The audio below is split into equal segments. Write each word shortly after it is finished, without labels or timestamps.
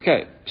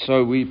Okay,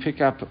 so we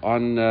pick up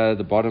on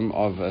the bottom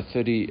of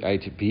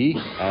 38b,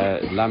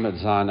 Lamed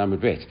Zayin Amud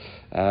Bet.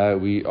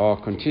 We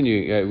are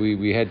continuing.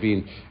 We had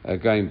been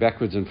going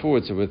backwards and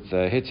forwards with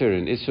Heter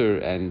and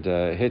Isur and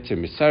Heter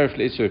Mitzaref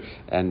Isur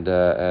and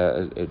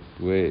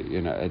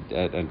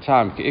and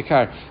Tam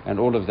Ikar and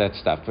all of that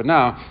stuff. But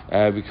now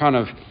we kind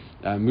of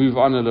move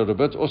on a little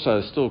bit. Also,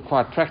 still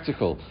quite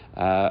practical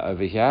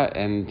over here,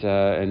 and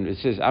it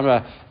says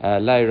Amar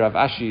Lei Rav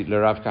Ashi le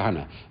Rav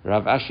Kahana.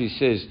 Rav Ashi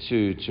says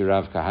to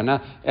Rav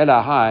Kahana,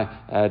 Ela Hai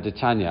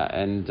Detanya,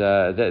 and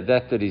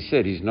that he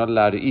said he's not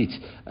allowed to eat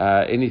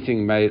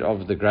anything made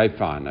of the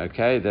grapevine.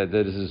 Okay,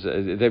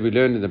 that we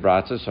learned in the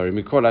Brata. Sorry,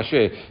 Mikol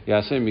Asher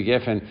Yasem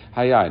Migefen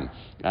Hayayin.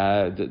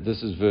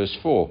 This is verse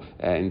 4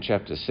 in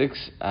chapter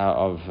 6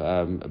 of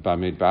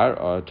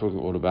Bamidbar, talking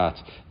all about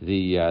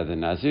the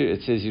Nazir.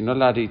 It says you're not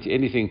allowed to eat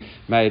anything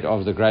made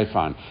of the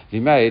grapevine. He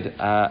made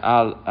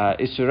al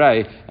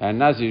Isurei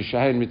Nazir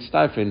Shahen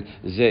Mitztafin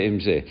Ze'im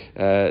Ze.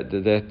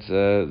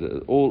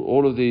 That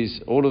all of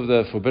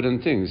the forbidden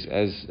things,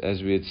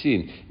 as we had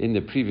seen in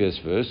the previous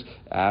verse.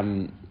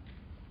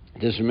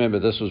 Just remember,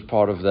 this was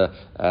part of the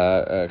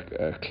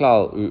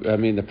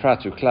the prat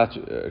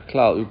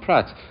klal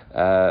uprat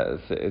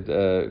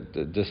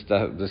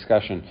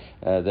discussion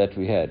that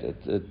we had.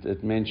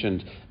 It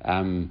mentioned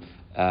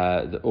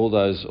all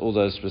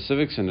those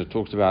specifics, and it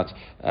talked about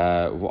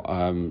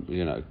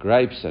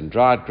grapes and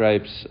dried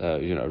grapes,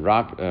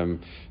 ripe.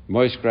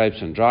 Moist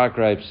grapes and dry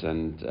grapes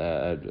and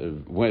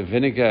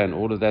vinegar and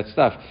all of that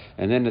stuff.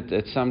 And then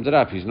it summed it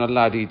up. He's not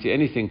allowed to eat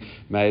anything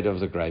made of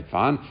the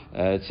grapevine.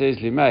 It says,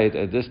 Limaid,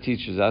 this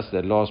teaches us,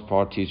 that last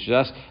part teaches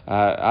us,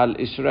 Al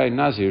Israel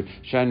Nazir,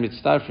 Shain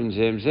Mitztarfin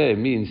Zemzeh,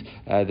 means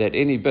that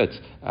any bit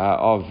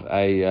of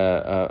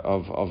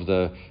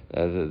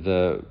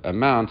the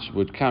amount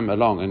would come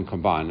along and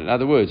combine. In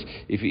other words,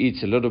 if he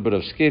eats a little bit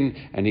of skin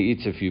and he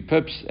eats a few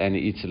pips and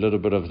he eats a little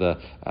bit of a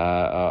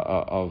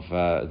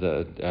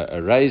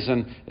raisin,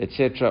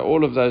 etc.,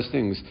 all of those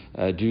things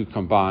do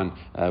combine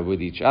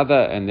with each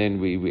other, and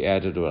then we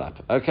add it all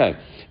up. Okay,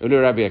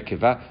 Ulu Rabbi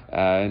Akiva,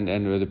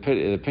 and with the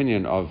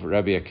opinion of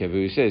Rabbi Akiva,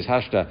 who says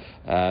Hashta,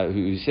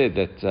 who said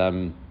that.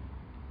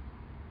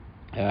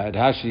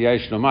 Heter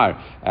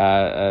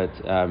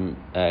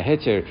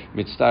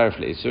mitztaref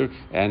leisur,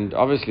 and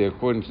obviously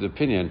according to the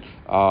opinion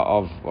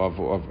of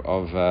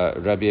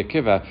Rabbi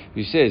Akiva,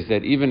 who says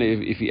that even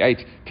if he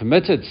ate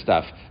permitted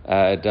stuff,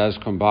 it does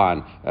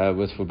combine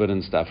with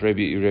forbidden stuff.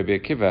 Rabbi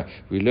Akiva,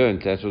 we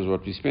learned, that was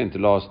what we spent the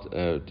last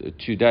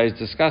 2 days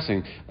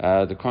discussing,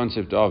 the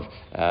concept of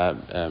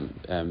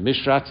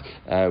mishrat,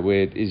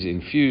 where it is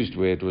infused,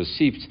 where it was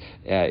seeped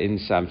in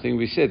something.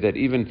 We said that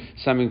even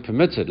something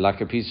permitted, like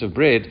a piece of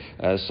bread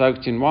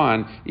soaked in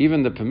wine,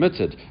 even the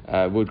permitted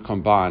would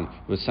combine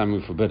with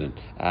something forbidden.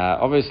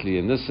 Obviously,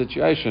 in this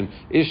situation,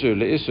 isur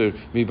le'isur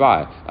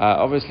mibai.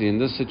 Obviously, in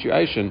this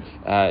situation,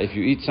 if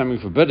you eat something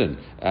forbidden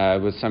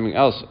with something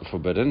else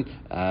forbidden,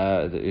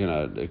 a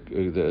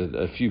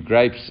few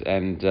grapes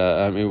and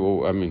a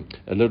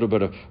little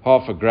bit of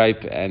half a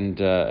grape and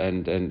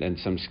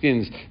some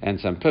skins and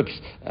some pips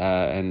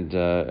and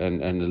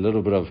a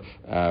little bit of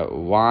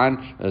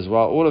wine as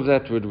well. All of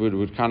that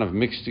would kind of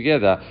mix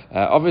together.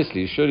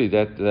 Obviously, surely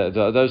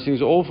those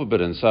things are all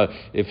forbidden. So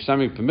if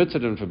something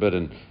permitted and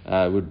forbidden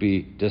would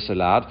be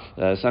disallowed,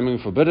 something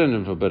forbidden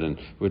and forbidden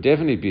would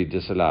definitely be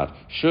disallowed.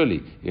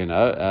 Surely,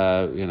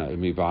 why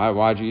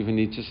do you even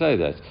need to say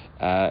that?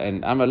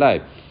 And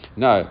Amalei,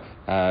 no.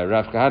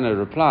 Rav Kahana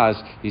replies,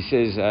 he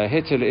says,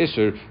 Heter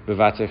le'isur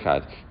bevat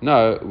echad.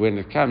 No, when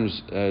it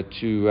comes to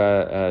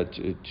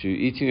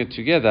eating it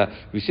together,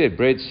 we said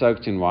bread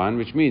soaked in wine,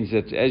 which means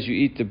that as you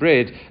eat the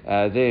bread,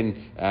 then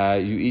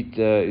you eat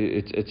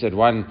it's at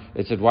one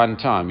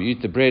time. You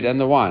eat the bread and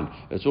the wine.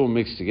 It's all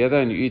mixed together,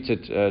 and you eat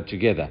it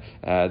together.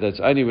 That's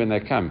only when they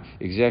come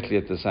exactly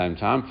at the same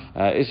time.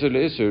 Isur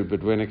le'isur,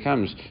 but when it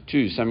comes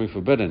to something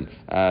forbidden,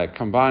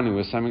 combining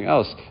with something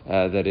else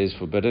that is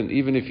forbidden,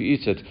 even if you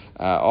eat it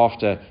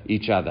after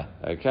each other,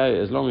 okay,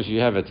 as long as you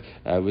have it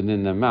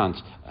within the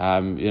amount,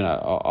 of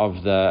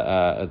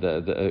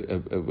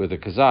the with the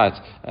kazait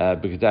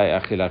b'gdei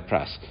achilat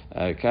pras,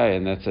 okay,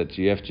 and that's it.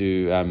 You have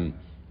to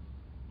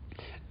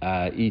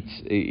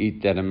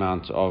eat that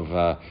amount of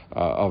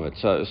it.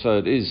 So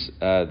it is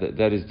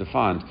that is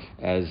defined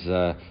as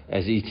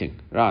eating,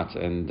 right?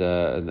 And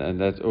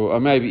that, or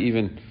maybe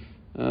even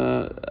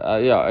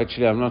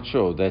actually, I'm not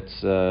sure.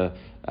 That's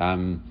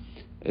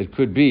it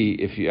could be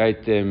if you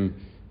ate them.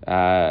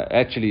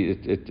 Actually,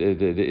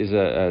 there is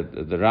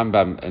the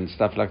Rambam and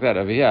stuff like that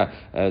over here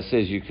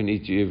says you can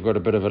eat. You've got a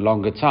bit of a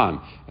longer time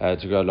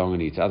to go along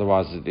and eat.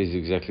 Otherwise, it is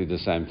exactly the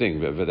same thing.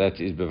 But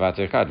that is bevat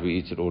echad. We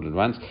eat it all at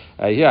once.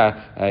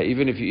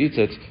 Even if you eat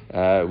it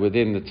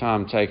within the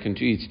time taken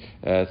to eat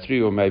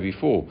 3 or maybe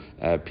 4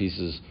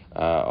 pieces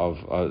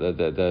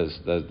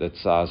that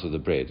size of the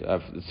bread.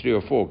 3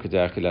 or 4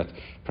 kedei achilat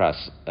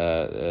pras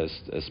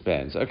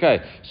spans. Okay,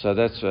 so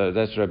that's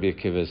Rabbi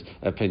Akiva's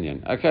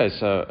opinion. Okay,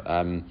 so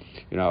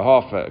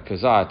half a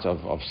kazait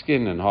of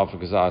skin and half a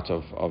kazait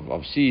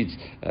of seeds,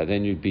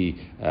 then you'd be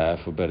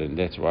forbidden.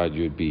 That's why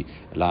you'd be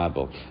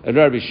liable. And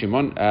Rabbi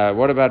Shimon,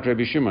 what about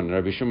Rabbi Shimon?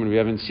 Rabbi Shimon we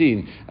haven't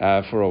seen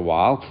for a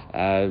while.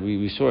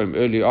 We saw him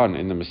early on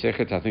in the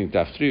Masechet, I think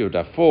Daf 3 or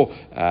Daf 4.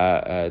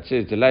 It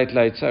says the late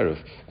tzaruf,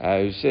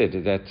 who said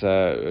that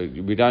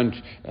we don't.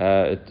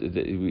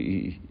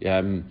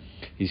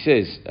 He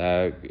says,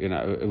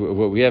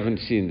 we haven't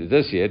seen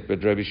this yet,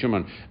 but Rabbi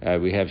Shimon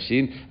we have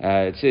seen.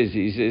 He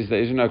says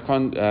there is no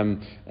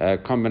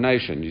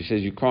combination. He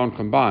says you can't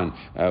combine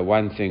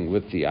one thing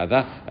with the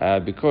other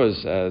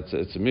because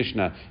it's a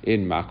Mishnah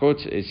in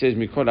Makot. It says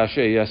Mikol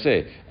Asher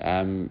Yaseh.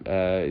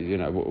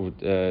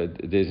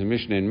 There's a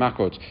Mishnah in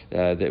Makot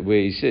where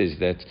he says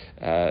that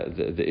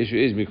the issue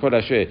is Mikol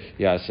Asher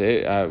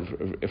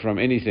Yaseh from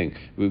anything.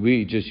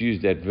 We just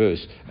use that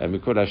verse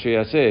Mikol Asher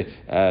Yaseh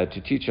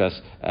to teach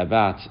us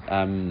about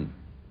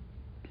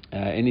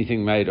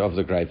anything made of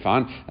the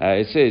grapevine.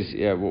 It says,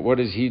 what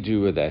does he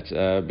do with that?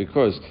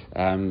 Because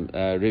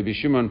Rabbi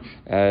Shimon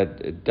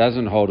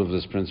doesn't hold of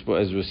this principle,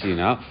 as we'll see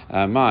now.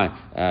 My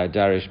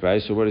Darish Bay.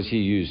 So what does he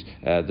use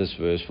this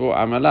verse for?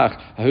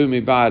 Amalach hu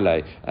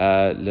mibaile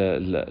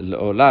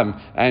leolam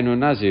einu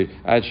Nazir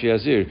ad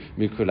she'azir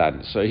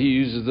mikulan. So he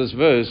uses this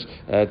verse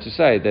to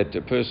say that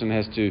a person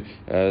has to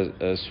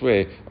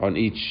swear on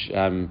each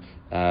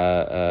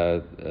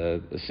a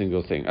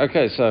single thing.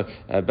 Okay, so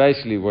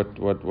basically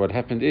what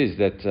happened is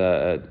that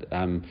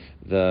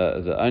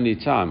the only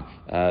time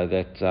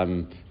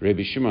that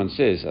Rabbi Shimon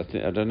says, I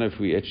don't know if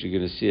we're actually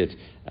going to see it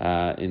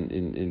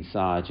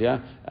inside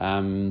here.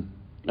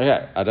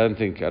 Okay, I don't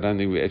think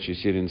we actually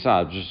see it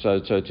inside. Just so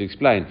to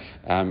explain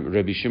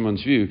Rabbi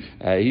Shimon's view,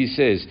 he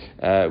says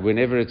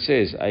whenever it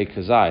says a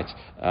kazait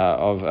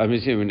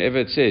whenever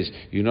it says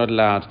you're not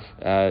allowed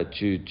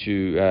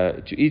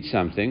to eat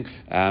something,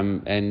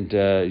 and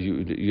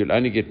you'll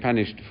only get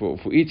punished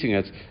for eating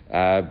it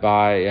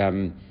by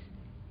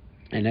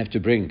and have to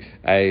bring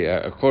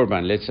a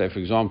korban. Let's say, for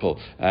example,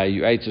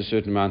 you ate a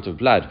certain amount of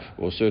blood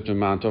or a certain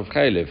amount of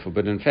chaylev,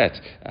 forbidden fat,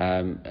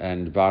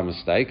 and by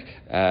mistake,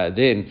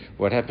 then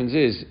what happens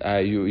is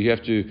you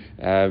have to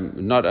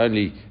not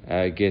only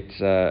get,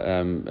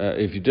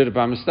 if you did it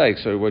by mistake,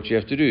 so what you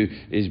have to do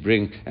is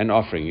bring an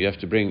offering. You have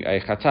to bring a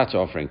chatat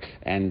offering.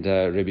 And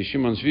Rabbi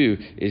Shimon's view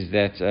is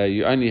that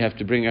you only have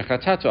to bring a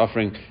chatat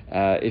offering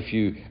if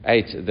you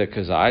ate the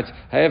kazait.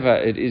 However,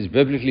 it is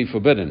biblically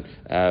forbidden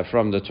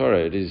from the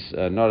Torah. It is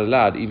not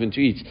allowed even to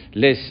eat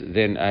less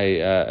than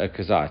a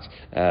kazait.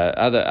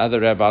 Other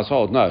rabbis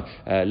hold no,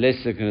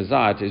 less than a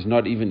kazait is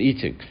not even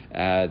eating.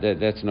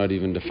 That's not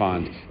even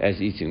defined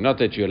as eating. Not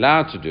that you're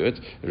allowed to do it.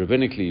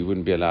 Rabbinically, you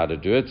wouldn't be allowed to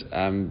do it,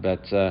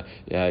 but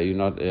you're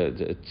not.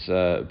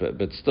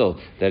 But still,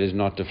 that is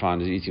not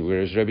defined as eating.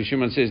 Whereas Rabbi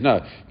Shimon says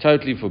no,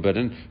 totally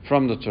forbidden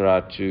from the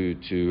Torah to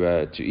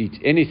eat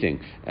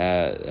anything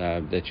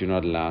that you're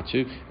not allowed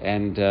to,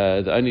 and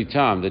the only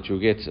time that you'll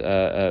get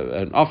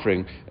an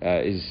offering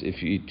is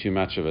if you eat too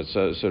much of it.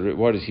 So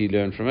what does he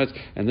learn from it?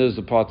 And this is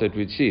the part that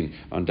we'd seen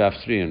on Daf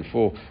 3 and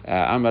 4.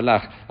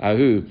 Amalach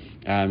ahu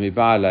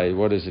mibale.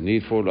 What is the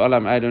need for?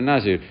 Olam adu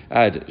Nazir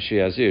ad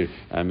she'azir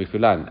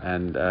mikulan.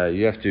 And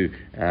you have to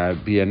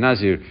be a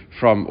Nazir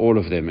from all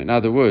of them. In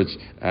other words,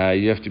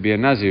 you have to be a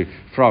Nazir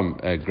from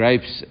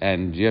grapes,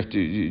 and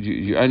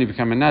you only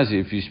become a Nazir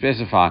if you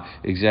specify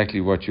exactly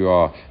what you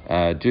are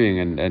doing,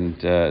 and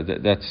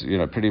that's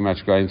pretty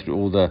much going through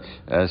all the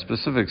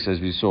specifics as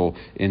we saw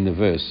in the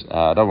verse.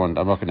 I'm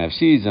not going to have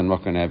seeds, I'm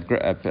not going to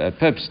have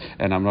pips,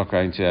 and I'm not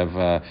going to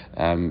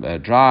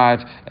have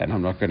dried, and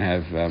I'm not going to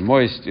have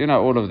moist,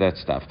 all of that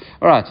stuff.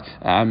 All right.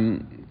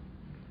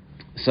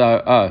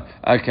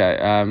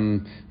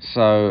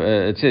 So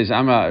it says,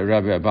 Amar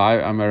Rabbi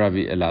Abai, Amar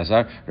Rabbi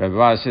Elazar. Rabbi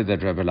Abai said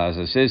that Rabbi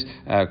Elazar says,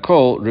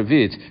 call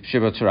revi'it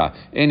sheba Torah.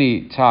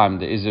 Any time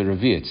there is a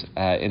revi'it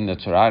in the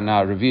Torah.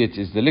 Now, revi'it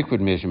is the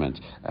liquid measurement.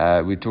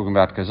 We're talking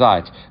about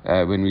kazait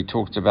when we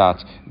talked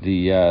about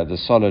the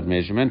solid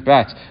measurement,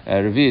 but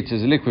revi'it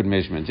is a liquid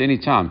measurement. Any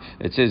time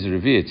it says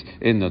revi'it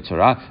in the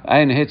Torah,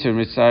 ein heter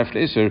mitzaref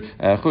le'isur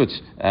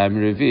chutz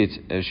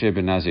revi'it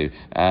sheba Nazir.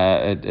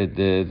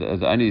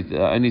 The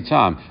only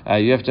time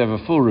you have to have a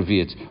full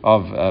revi'it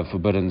of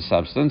forbidden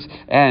substance,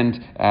 and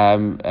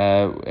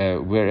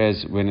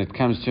whereas when it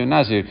comes to a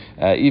Nazir,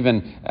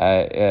 even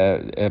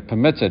a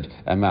permitted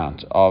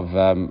amount of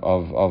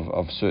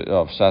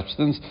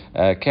substance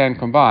can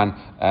combine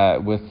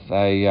with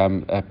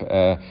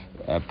a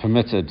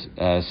permitted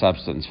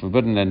substance.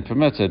 Forbidden and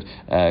permitted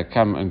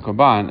come and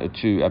combine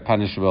to a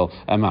punishable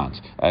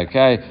amount.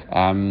 Okay,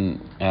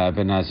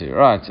 Benazir.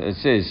 Right, it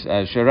says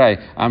Sherei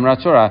Amra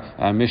Torah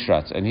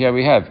Mishrat, and here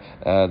we have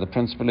the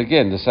principle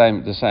again,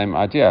 the same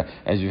idea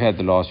as you had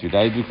the last few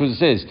days, because it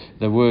says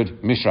the word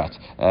mishrat.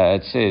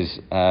 It says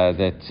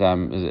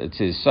it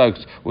says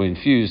soaked or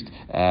infused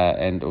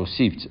and or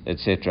seeped,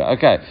 etc.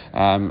 Okay,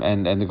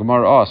 and the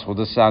Gemara asks, well,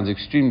 this sounds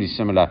extremely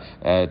similar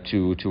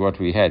to what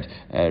we had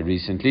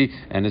recently,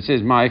 and it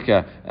says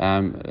Ma'ika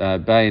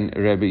Bain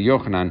Rabbi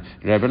Yochanan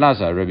Rabbi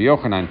Lazar. Rabbi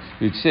Yochanan,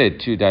 who'd said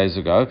 2 days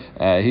ago,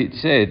 he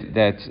said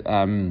that.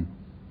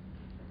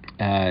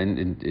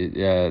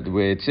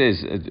 Where it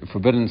says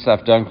forbidden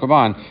stuff don't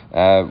combine,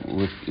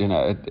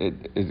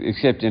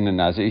 except in a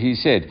Nazir, he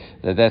said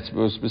that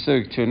was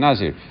specific to a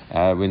Nazir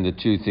when the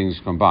two things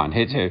combine.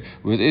 Heter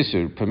with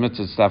Isur,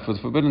 permitted stuff with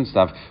forbidden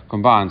stuff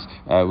combines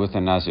with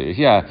a Nazir.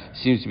 Here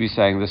seems to be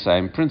saying the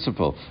same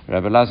principle.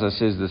 Rabbi Lazar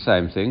says the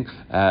same thing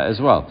as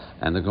well,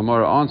 and the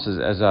Gemara answers,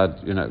 as I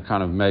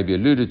kind of maybe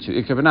alluded to,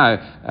 Ikabanai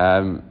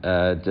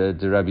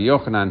the Rabbi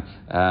Yochanan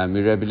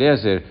mi Rabbi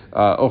Eliezer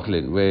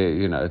Ochlin, where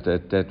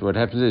that what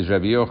happens is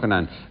Rabbi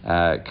Yochanan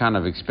kind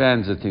of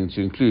expands the thing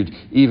to include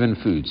even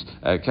foods,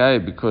 okay?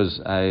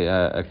 Because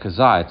a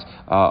kazait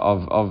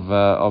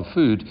of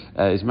food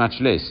is much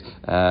less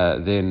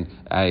than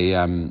a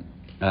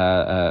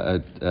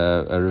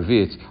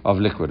revi'it of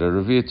liquid. A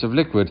revi'it of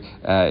liquid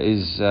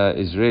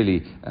is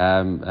really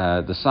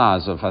the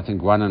size of, I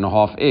think,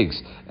 1.5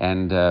 eggs,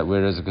 and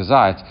whereas a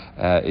kazait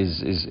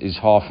is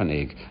half an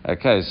egg.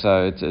 Okay,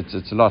 so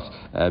it's a lot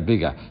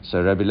bigger.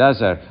 So Rabbi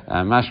Lazar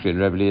mashkin,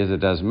 Rabbi Eliezer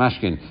does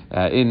mashkin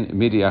in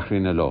midi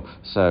achrina law.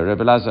 So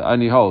Rabbi Lazar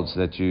only holds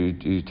that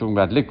you're talking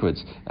about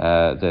liquids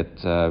that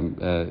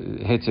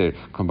heter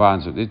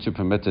combines with it, to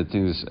permitted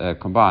things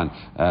combine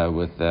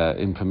with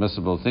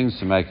impermissible things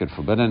to make it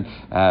forbidden.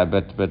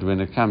 But when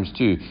it comes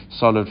to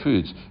solid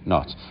foods,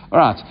 not. All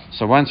right.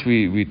 So once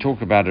we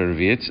talk about a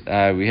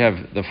revi'it, we have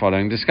the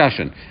following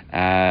discussion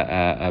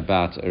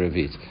about a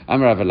revi'it.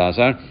 Amar Rav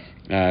Elazar.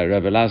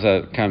 Rabbi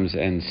Lazar comes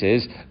and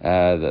says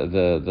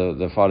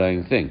the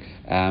following thing.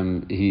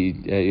 He,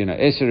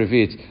 Eser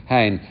Revi'it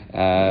Hein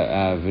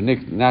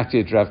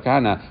V'Naktit Rav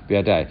Kahana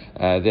Biadai.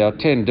 There are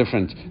 10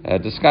 different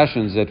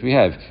discussions that we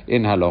have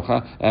in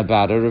Halacha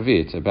about a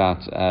Revi'it,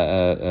 about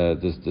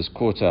this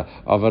quarter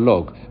of a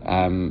log,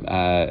 and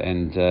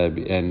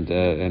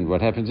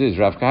what happens is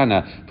Rav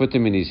Kahana put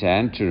them in his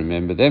hand to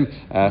remember them.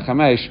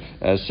 Chamesh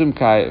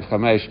Sumkai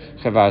Chamesh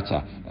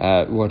Chavarta.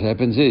 What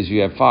happens is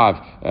you have 5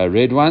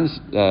 red ones,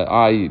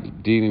 i.e.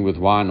 dealing with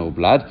wine or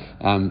blood,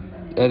 and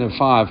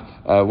 5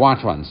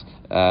 white ones.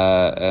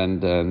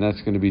 And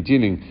that's going to be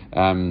dealing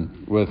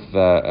with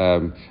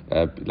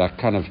like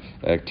kind of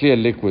clear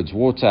liquids,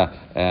 water,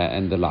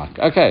 and the like.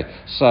 Okay,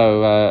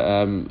 so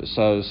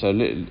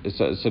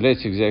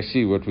let's exactly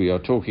see what we are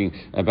talking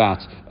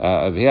about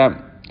over here.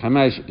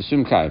 Hamesh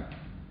Sumkai.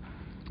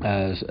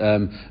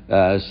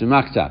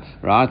 Sumakta,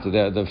 right?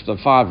 The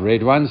 5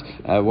 red ones.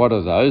 What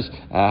are those?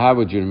 How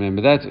would you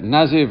remember that?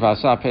 Nazir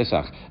v'asa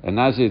Pesach, a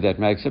Nazir that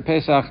makes a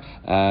Pesach,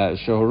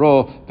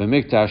 shohoro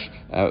b'mikdash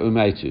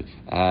umeitu,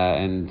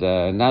 and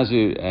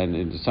Nazir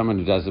and someone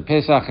who does the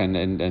Pesach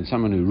and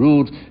someone who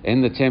ruled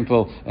in the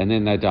temple and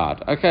then they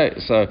died. Okay,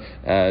 so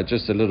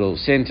just a little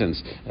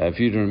sentence for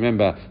you to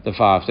remember the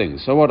 5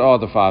 things. So what are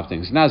the 5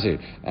 things? Nazir,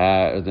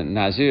 the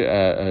Nazir,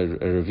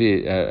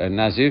 a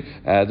Nazir.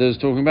 There's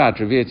talking about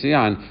revi'it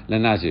le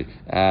Nazir,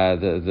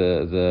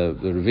 the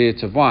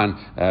revi'it of wine,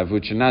 of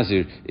which a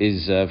Nazir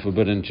is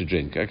forbidden to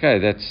drink. Okay,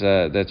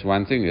 that's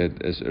one thing. A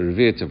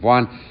revi'it of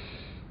wine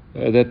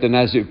that the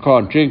Nazir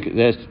can't drink.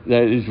 That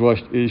is what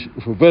is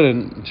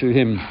forbidden to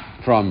him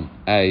from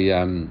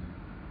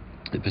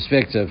the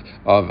perspective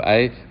of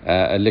a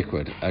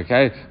liquid.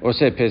 Okay,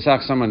 also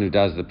Pesach, someone who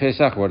does the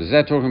Pesach. What is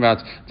that talking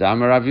about? The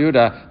Amar Rav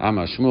Yehuda,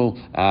 Amar Shmuel,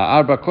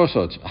 Arba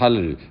Kosot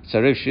Halalu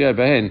Tzarich Sheyeh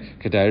Behen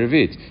Kedai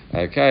Revi'it.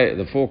 Okay,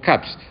 the 4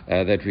 cups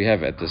that we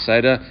have at the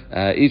Seder,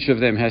 each of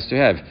them has to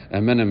have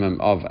a minimum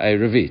of a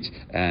revi'it,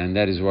 and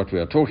that is what we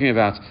are talking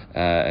about.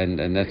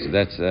 And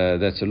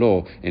that's a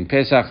law in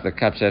Pesach. The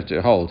cups have to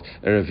hold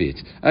a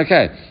revi'it.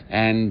 Okay,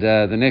 and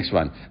the next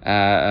one,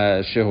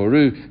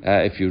 Shehoru,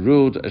 if you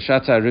ruled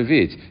Shata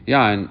Revi'it.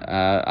 Yain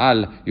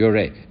al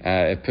Yoreh,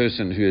 a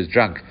person who has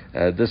drunk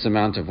this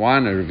amount of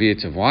wine, a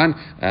revi'it of wine,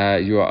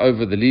 you are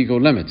over the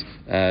legal limit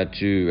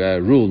to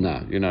rule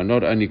now.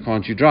 Not only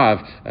can't you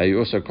drive, you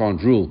also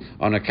can't rule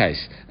on a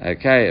case.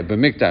 Okay,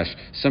 b'mikdash,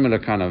 similar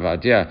kind of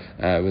idea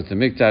with the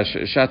mikdash,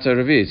 shata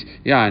revi'it,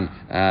 yain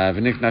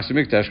v'niknas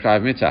mikdash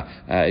chayav mita.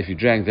 If you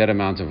drank that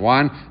amount of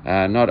wine,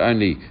 not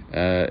only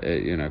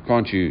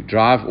can't you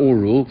drive or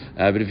rule,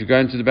 but if you go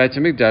into the Beit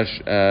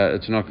HaMikdash,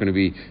 it's not going to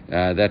be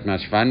that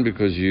much fun,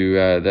 because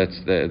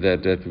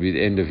that would be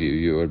the end of you.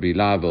 You would be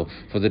liable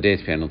for the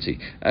death penalty.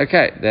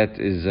 Okay, that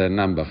is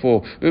number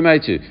 4.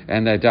 Umeitu,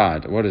 and they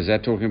died. What is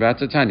that talking about?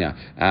 Tanya.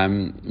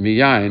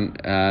 Minayin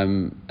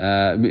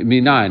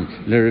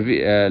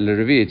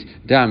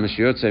l'revi'it dam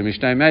sheyotze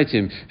mishnei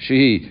meitim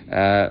shehi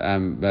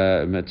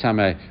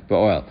metame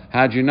ba'oil.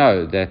 How do you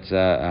know that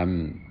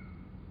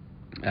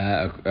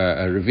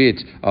a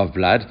revi'it of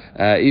blood,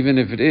 even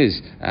if it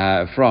is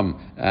from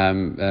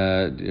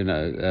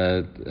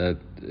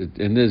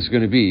and there's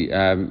going to be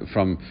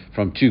from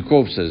two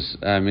corpses.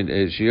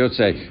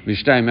 Shiyotze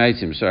mishtei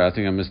meitim. Sorry, I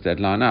think I missed that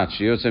line out.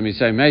 Shiyotze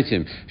mishtei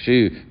meitim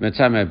shiu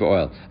metame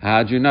be'oil.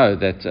 How do you know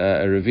that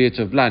a revi'it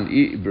of blood?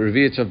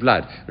 Revi'it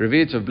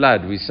of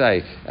blood, we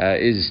say,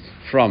 is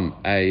from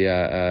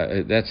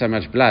that's how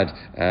much blood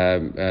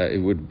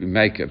it would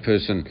make a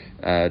person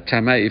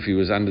tameh if he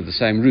was under the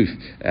same roof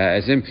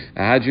as him.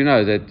 How do you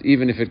know that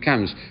even if it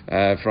comes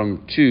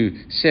from two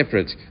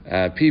separate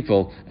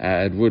people,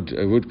 it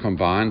would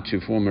combine to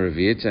form a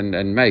revi'it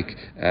and make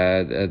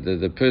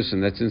the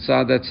person that's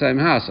inside that same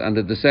house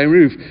under the same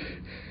roof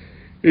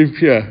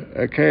impure?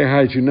 Okay,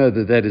 how do you know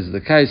that is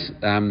the case?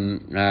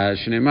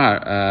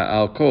 Shneimar,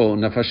 I'll call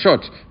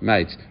nafashot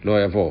mate lo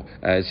yavo.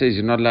 It says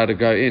you're not allowed to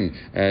go in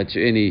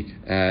to any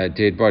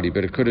dead body,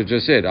 but it could have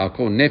just said I'll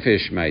call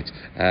nefesh mate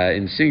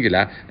in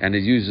singular, and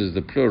it uses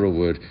the plural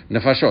word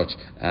nafashot,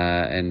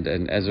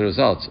 and as a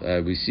result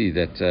we see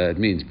that it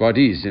means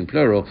bodies in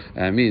plural,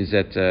 means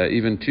that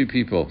even two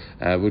people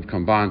would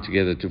combine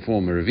together to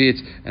form a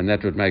revi'it, and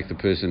that would make the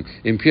person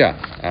impure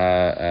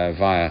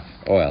via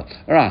oil.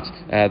 All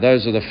right,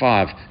 those are the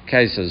 5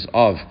 cases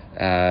of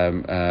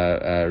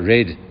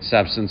red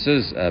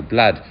substances,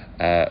 blood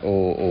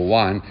or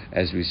wine,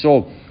 as we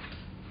saw.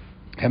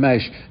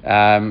 Kamesh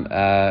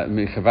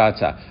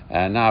Mikhavata.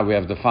 Now we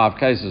have the 5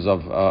 cases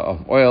of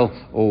oil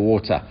or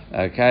water.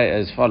 Okay,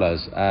 as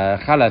follows: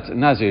 Chalat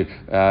Nazir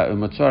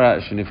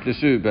u'Matzora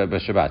sheniflisu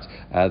b'Shabbat.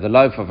 The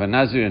loaf of a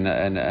Nazir and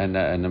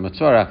a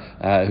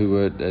Matzora who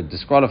were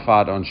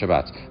disqualified on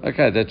Shabbat.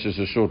 Okay, that's just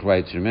a short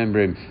way to remember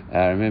him.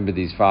 Remember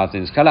these 5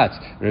 things. Chalat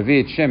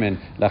revi'it shemen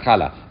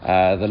lachala.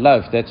 The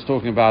loaf, that's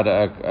talking about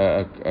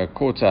a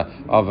quarter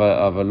of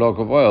a log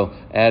of oil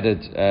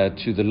added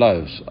to the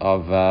loaves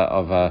of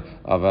a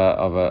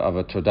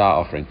Todah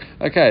offering.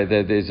 Okay,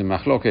 there's a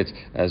machloket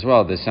as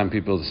well. There's some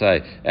people that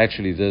say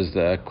actually there's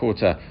a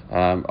quarter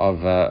of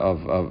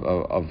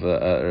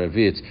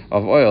revi'it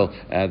of oil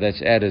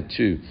that's added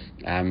to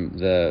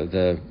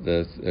the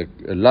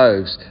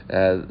loaves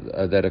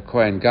that a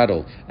Kohen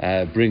Gadol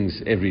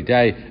brings every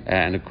day,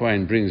 and a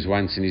Kohen brings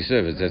once in his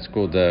service. That's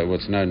called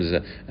what's known as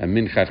a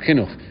minchat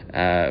chinuch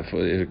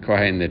for a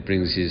Kohen that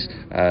brings his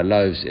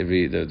loaves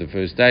every the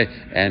first day,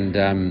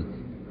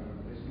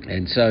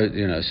 and so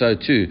so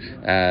too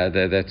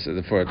that's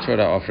for a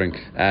Torah offering.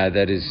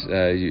 That is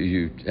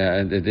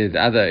the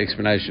other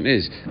explanation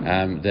is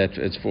that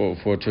it's for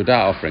a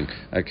Torah offering.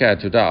 Okay, a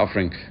Torah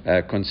offering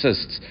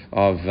consists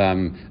of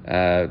I'm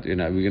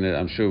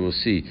sure we'll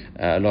see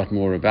a lot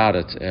more about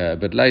it,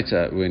 but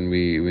later when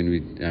we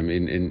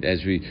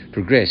as we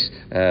progress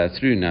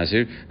through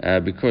Nazir,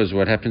 because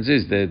what happens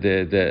is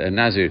the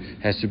Nazir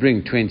has to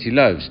bring 20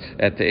 loaves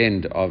at the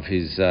end of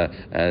his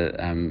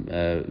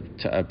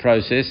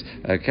process.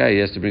 Okay, he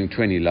has to bring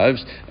 20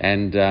 loaves,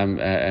 and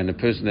a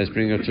person that's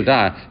bringing a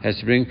Todah has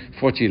to bring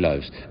 40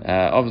 loaves.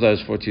 Of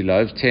those 40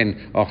 loaves,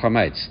 10 are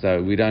chametz,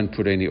 so we don't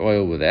put any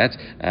oil with that.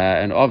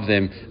 And of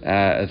them,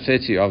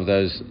 30 of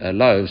those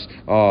loaves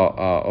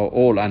are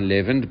all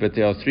unleavened, but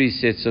there are 3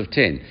 sets of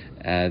 10.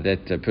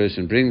 That a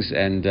person brings,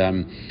 and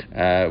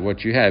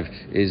what you have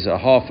is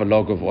half a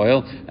log of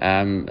oil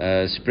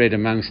spread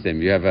amongst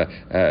them. You have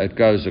it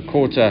goes a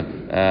quarter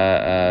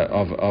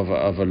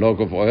of a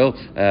log of oil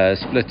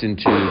split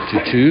into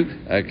 2,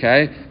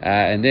 okay,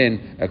 and then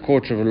a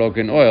quarter of a log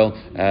in oil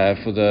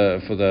for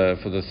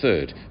the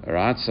third. All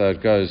right, so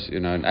it goes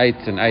an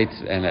eighth and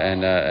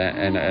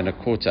a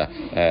quarter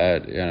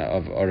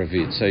of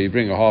revi'it. So you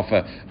bring a half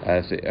a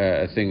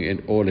thing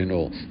in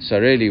all. So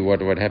really,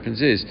 what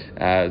happens is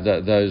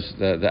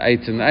the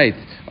eighth and the eighth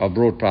are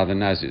brought by the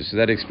Nazir. So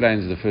that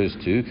explains the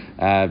first 2,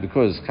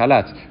 because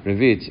chalat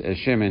revi'it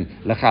shemen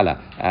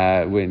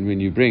lechala. When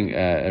you bring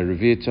a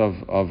revi'it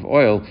of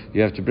oil,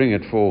 you have to bring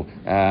it for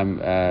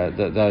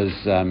those.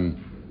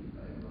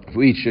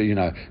 For each,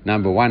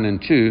 number 1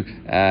 and 2,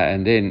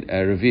 and then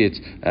a revi'it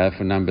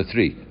for number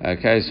 3.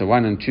 Okay, so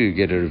 1 and 2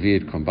 get a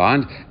revi'it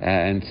combined,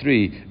 and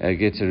 3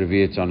 gets a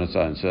revi'it on its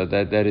own. So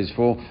that is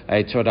for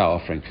a Torah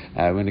offering.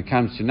 When it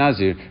comes to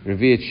Nazir,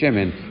 revi'it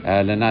shemen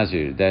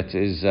lenazir, that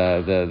is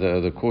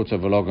the quarter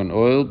of a log of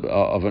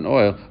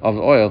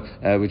oil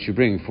which you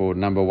bring for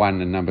number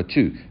 1 and number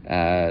 2.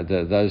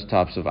 Those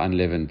types of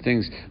unleavened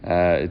things,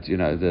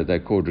 they're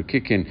called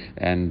rekikin,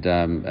 and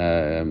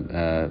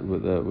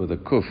with a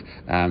kuf.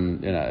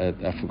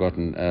 I've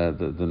forgotten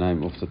the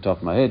name off the top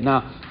of my head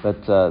now, but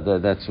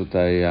that's what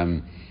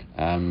they're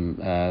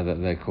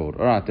called.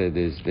 All right,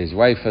 there's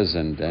wafers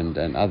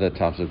and other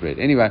types of bread.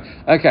 Anyway,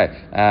 okay,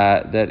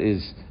 that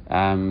is.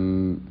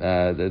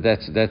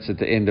 That's at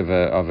the end of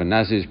a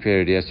Nazir's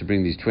period. He has to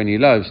bring these 20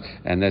 loaves,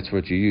 and that's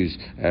what you use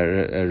a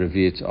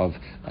revi'it of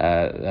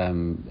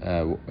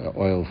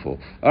oil for.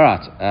 All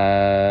right,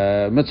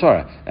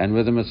 Matzora, and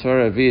with the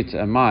Matzora revi'it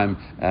a maim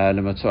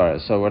leMatzora.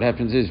 So what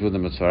happens is with the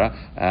Matzora,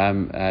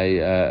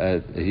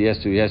 he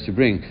has to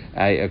bring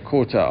a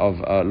quarter of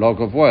a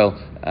log of oil.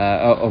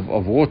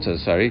 Of water,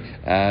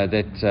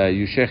 that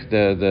you shech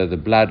the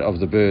blood of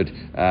the bird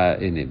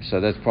in him. So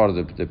that's part of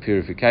the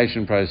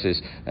purification process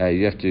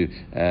you have to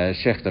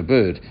shech the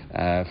bird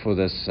for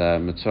this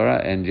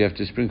mitzvah, and you have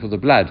to sprinkle the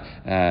blood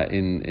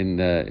in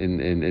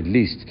at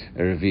least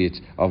a revi'it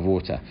of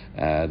water,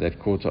 that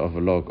quarter of a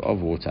log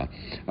of water.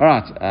 All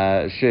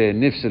right, she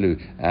nifsalu,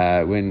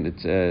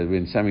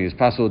 when something is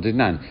pasul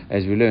didnan,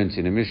 as we learned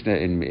in a Mishnah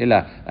in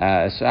Me'ila,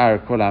 asar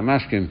kol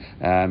mashkim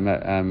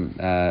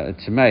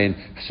tmein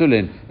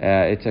psulin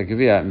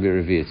etagvia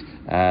mirevi'it.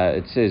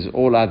 It says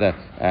all other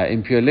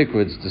impure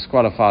liquids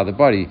disqualify the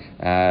body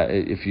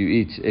if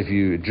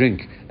you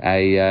drink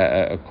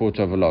a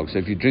quarter of a log. So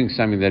if you drink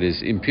something that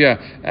is impure,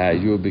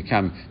 you will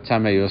become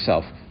tameh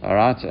yourself. All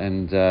right,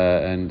 and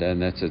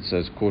that's it. So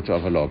it's quarter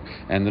of a log.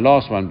 And the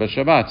last one, but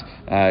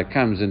Shabbat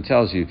comes and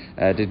tells you,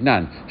 did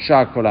none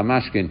shar kol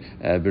mashkin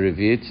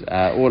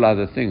b'revi'it, all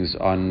other things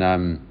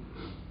on.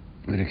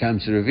 When it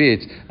comes to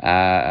revi'it,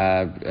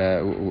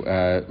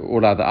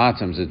 all other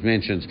items, it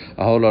mentions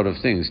a whole lot of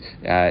things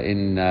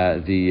in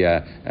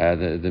the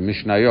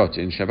Mishnayot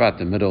in Shabbat,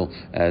 the middle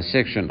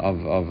section of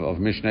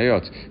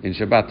Mishnayot in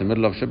Shabbat, the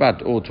middle of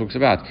Shabbat, all talks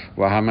about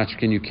how much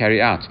can you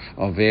carry out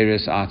of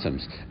various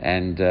items.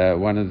 And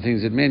one of the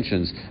things it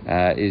mentions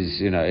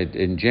is,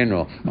 in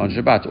general on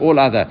Shabbat, all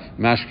other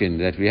mashkin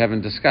that we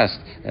haven't discussed,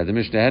 the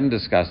Mishnah hadn't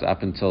discussed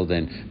up until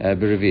then,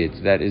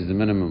 b'revi'it, that is the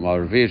minimum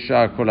of revi'it,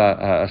 shar kol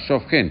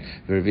shofkin.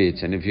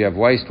 And if you have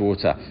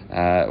wastewater,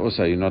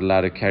 also you're not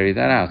allowed to carry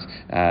that out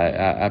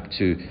up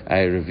to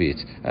a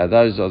revi'it.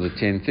 Those are the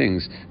 10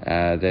 things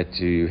that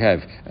you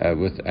have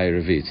with a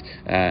revi'it.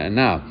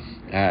 Now,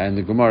 and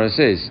the Gemara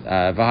says,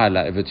 are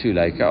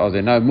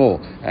there no more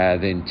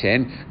than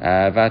 10?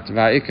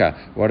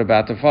 What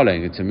about the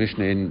following? It's a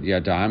Mishnah in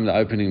Yadayim, the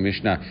opening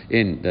Mishnah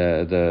in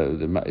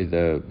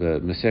the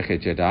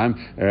Masechet Yadayim,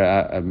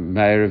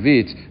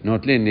 Ma'erevit,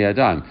 not lin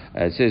Yadayim.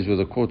 It says with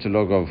a quarter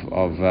log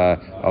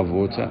of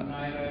water.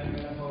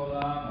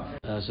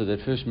 So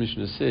that first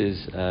Mishnah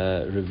says,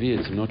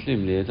 revi'it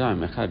notlim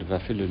li'adayim echad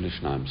v'afilu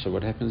l'shnaim. So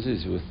what happens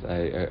is with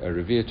a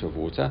revi'it of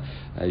water,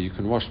 you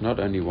can wash not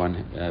only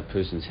one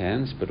person's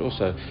hands, but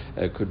also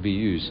could be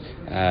used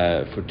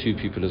for two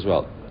people as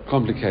well.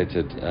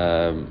 Complicated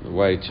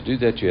way to do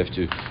that. You have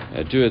to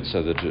do it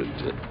so that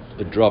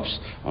it drops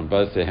on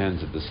both their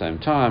hands at the same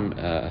time.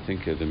 I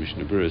think the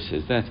Mishnah Berurah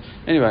says that.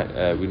 Anyway,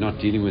 we're not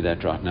dealing with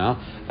that right now.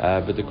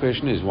 But the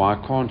question is, why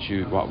can't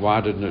you?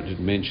 Why didn't it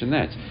mention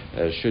that?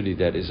 Surely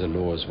that is a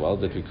law as well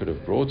that we could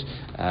have brought.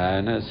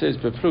 And it says,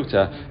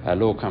 "Bepluta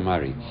law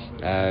kamari."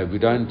 We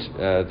don't.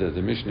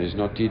 The Mishnah is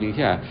not dealing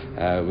here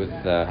with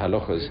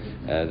halachas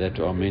that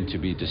are meant to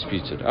be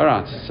disputed. All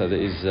right. So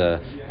there is,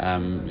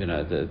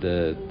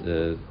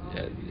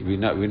 we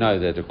know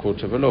that a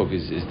quarter of a log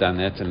is done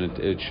that, and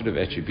it should have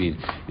actually been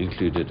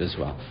included as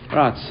well.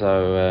 Right,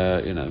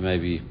 so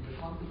maybe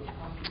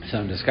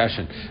some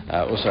discussion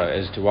also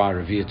as to why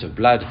revi'it of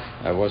blood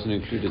wasn't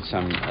included.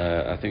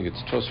 I think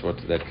it's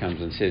Tosfot that comes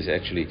and says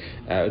actually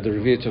the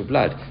revi'it of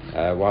blood,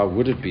 why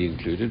would it be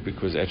included?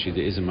 Because actually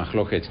there is a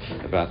machloket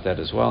about that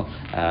as well.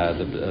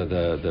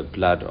 The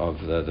blood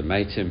of the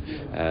matim,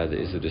 there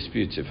is a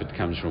dispute if it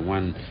comes from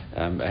one,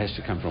 it has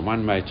to come from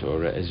one mate,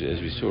 or as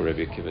we saw,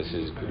 Rabbi Akiva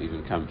says it could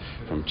even come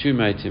from two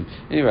matim.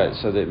 Anyway,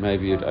 so that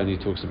maybe it only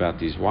talks about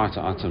these white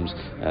items,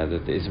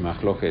 that there is a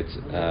machloket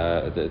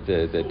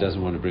that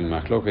doesn't want to bring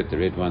machloket. The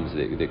red ones,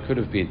 there could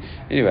have been.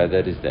 Anyway,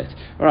 that is that.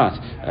 All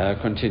right,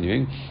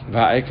 continuing.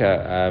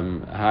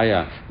 Va'eka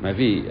haya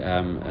mavi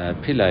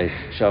pilei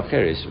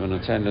shalcheris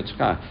v'noten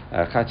letzka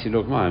chati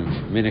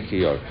logmaim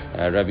minekiyor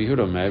Rabbi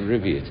Huda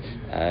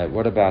revi'it.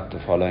 What about the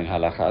following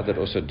halacha that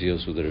also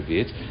deals with the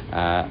revi'it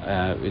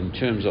in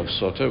terms of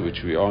sota,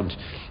 which we aren't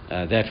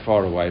that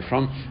far away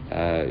from,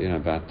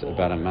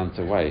 about a month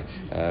away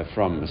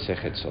from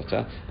Masechet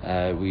Sota.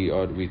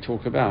 We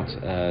talk about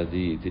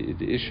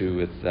the issue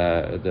with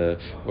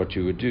what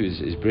you would do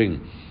is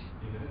bring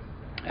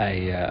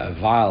a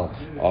vial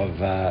of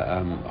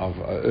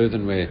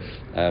earthenware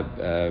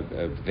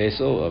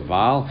vessel, a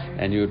vial,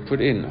 and you would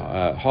put in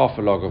half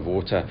a log of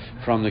water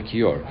from the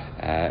kior,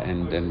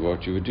 and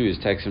what you would do is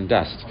take some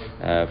dust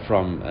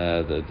from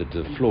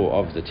the floor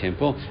of the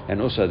temple,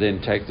 and also then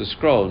take the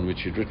scroll in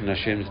which you'd written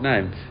Hashem's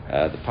name,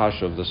 the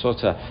parsha of the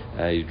sota,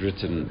 you'd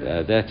written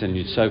that, and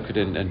you'd soak it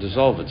in and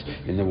dissolve it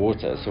in the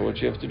water. So what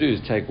you have to do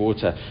is take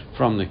water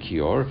from the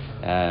kior,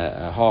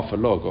 half a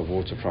log of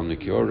water from the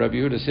kior. Rabbi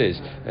Yehuda says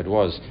it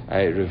was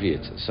a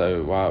revi'it.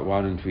 So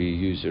why don't we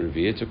use a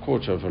revi'it, a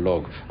quarter of a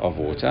log of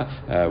water?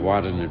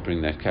 Why didn't it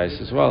bring that case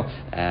as well?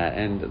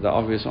 And the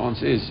obvious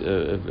answer is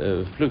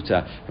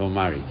flukta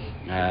lomari.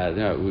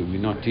 We're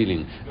not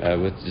dealing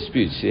with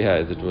disputes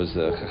here. That was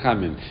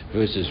Chachamim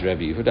versus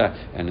Rabbi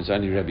Yehuda, and it's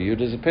only Rabbi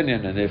Yehuda's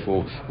opinion, and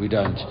therefore we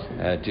don't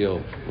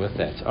deal with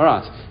that. All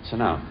right. So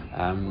now,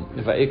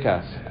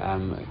 va'ika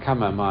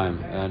kama ma'im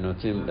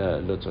notim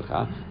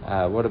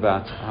lotocha. What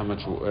about how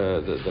much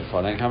the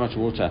following? How much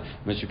water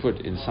must you put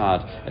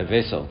inside a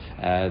vessel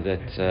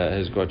that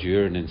has got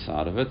urine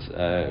inside of it,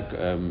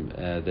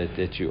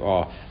 that you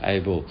are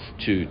able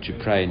to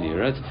pray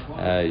near it?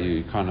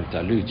 You kind of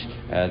dilute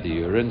the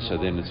urine, so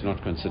then it's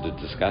not considered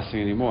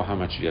disgusting anymore. How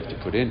much do you have to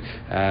put in?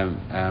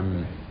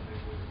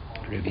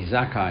 Rabbi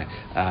Zakkai,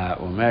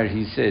 Omer,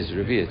 he says,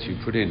 revi'it, you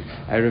put in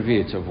a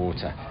revi'it of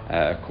water,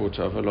 a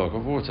quarter of a log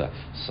of water.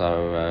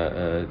 So,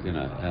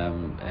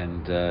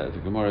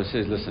 the Gemara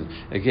says, listen,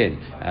 again,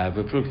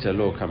 Beprukta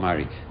lo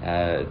kamari,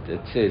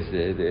 it says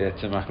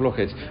it's a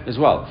machloket as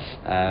well,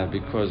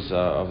 because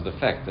of the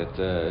fact that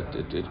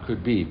it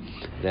could be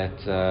that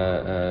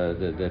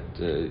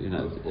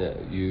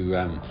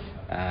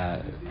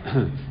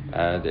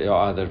there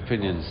are other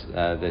opinions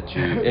that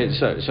you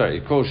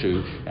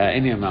koshu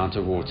any amount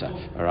of water.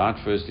 All right,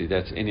 firstly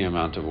that's any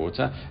amount of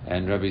water,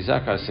 and Rabbi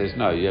Zakkai says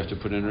no, you have to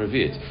put in a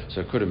revi'it.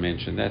 So I could have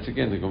mentioned that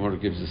again. The Gemara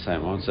gives the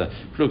same answer.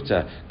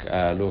 Plukta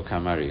lo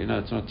kamari.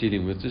 It's not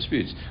dealing with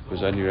disputes,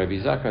 because only Rabbi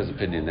Zakkai's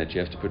opinion that you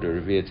have to put a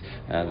revi'it.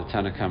 The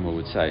Tanna Kama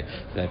would say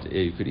that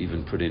you could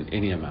even put in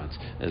any amount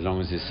as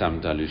long as there's some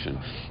dilution.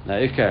 Now,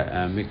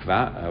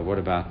 mikvah. What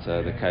about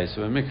the case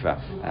of a mikvah?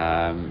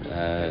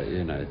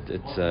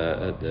 It's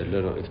a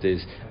little. If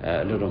there's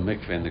a little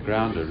mikveh in the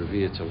ground, a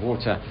revi'it of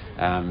water.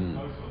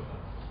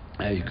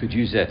 You could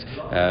use that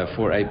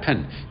for a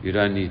pin. You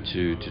don't need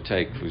to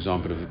take, for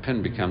example, if a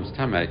pin becomes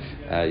tamei,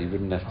 you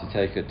wouldn't have to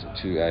take it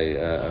to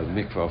a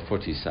mikveh of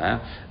 40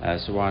 sa'ah.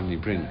 So why don't you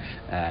bring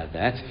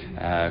that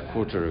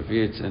quarter of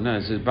it? No,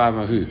 it says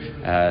ba'mahu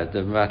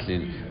the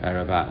matlin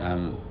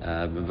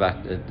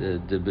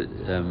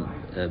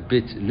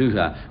bit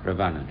luha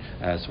rabbanan.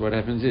 So what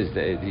happens is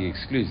that he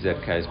excludes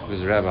that case because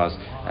the rabbis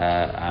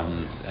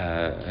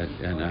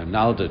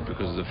annulled it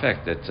because of the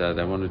fact that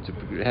they wanted to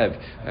have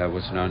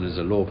what's known as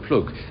a law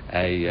plug,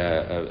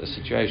 a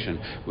situation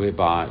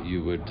whereby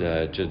you would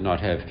just not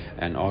have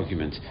an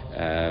argument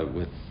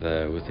with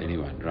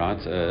anyone, right?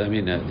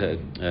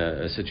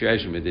 A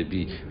situation where there'd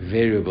be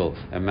variable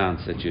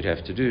amounts that you'd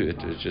have to do.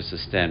 It was just a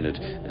standard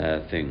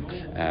thing.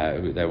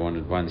 They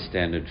wanted one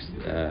standard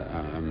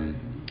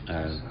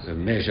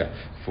measure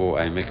for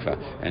a mikveh,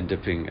 and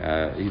dipping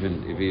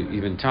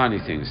even tiny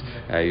things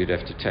you'd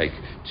have to take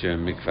to a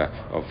mikveh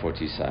of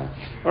 40 sa'ah.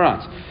 All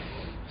right.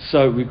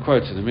 So we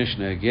quote the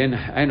Mishnah again.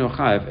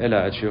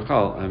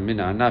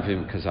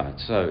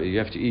 So you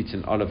have to eat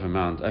an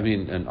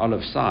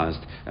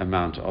olive-sized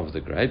amount of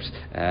the grapes,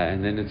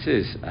 and then it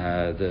says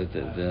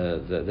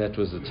that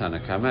was the Tanna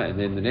Kama, and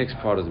then the next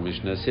part of the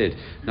Mishnah said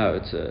no,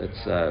 it's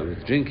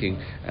with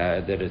drinking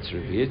that it's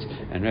revi'it,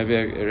 and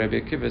Rabbi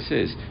Akiva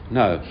says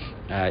no,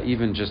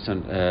 even just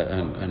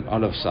an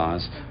olive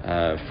size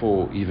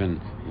for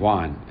even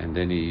wine, and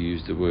then he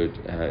used the word.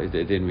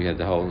 Then we had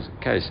the whole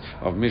case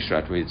of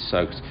mishrat where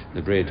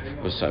the bread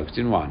was soaked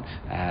in wine,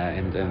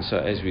 and so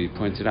as we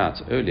pointed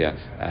out earlier,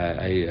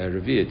 a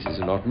revi'it is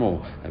a lot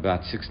more,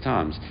 about 6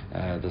 times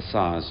the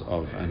size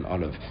of an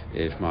olive,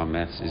 if my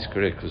maths is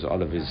correct, because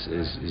olive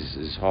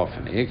is half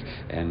an egg,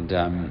 and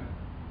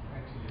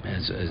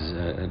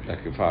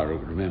like if I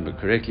remember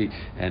correctly,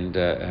 and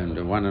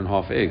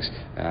 1.5 eggs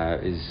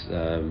is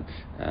a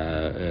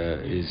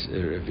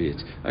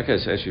revi'it. Okay,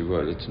 so actually,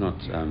 well, it's not.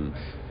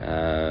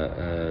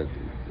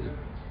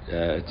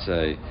 It's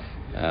a.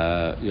 So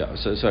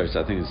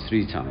I think it's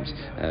 3 times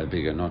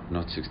bigger,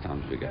 not 6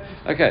 times bigger.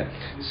 Okay,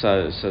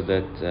 so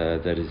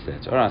that is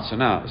that. All right.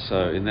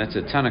 So in that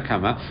Tanna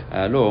Kama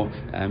law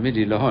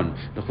midi lahon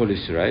l'chol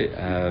Yisrei,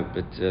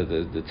 but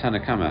the Tanna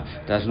Kama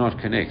does not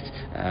connect,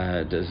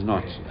 does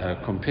not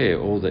compare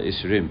all the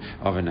Isurim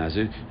of a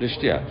Nazir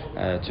l'shtia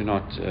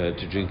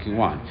to drinking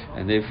wine,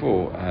 and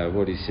therefore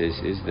what he says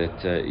is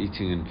that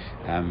eating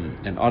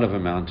an olive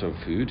amount of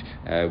food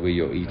where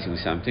you're eating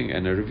something,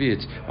 and a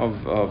revi'it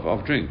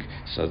of drink.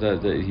 So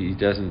he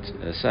doesn't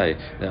say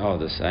they are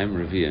the same,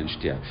 revi and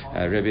shtia.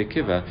 Rabbi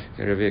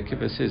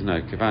Akiva says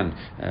no. Kivan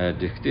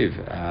dichtiv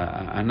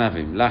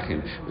anavim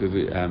lachim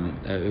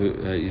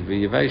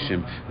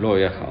v'yavashim lo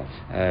yachal.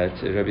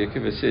 Rabbi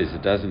Akiva says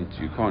it doesn't.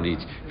 You can't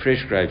eat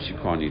fresh grapes. You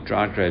can't eat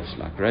dried grapes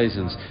like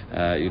raisins.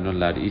 You're not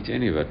allowed to eat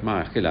any of it.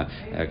 Ma'achila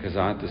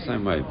kazayat the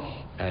same way.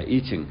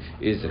 Eating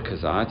is a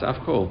kazayat.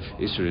 Afkol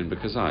isurin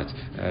b'kazayat.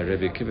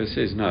 Rabbi Akiva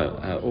says no.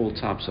 All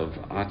types of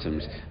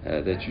items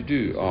that you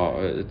do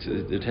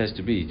it has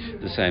to be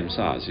the same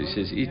size. He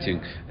says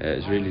eating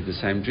is really the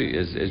same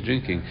as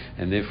drinking,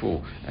 and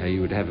therefore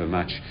you would have a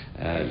much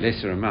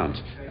lesser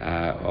amount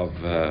of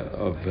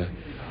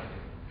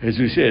as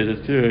we said, a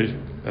third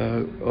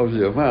of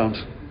the amount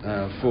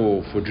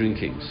for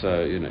drinking.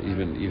 So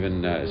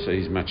even so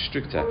he's much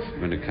stricter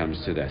when it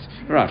comes to that.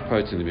 All right,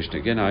 quoting the Mishnah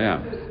again. I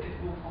am.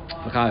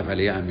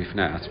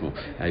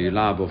 You're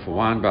liable for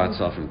wine by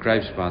itself, and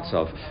grapes by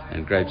itself,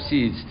 and grape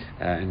seeds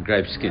and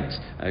grape skins.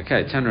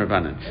 Okay, Tanna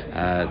Rabbanan.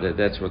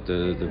 That's what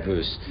the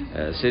verse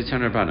says.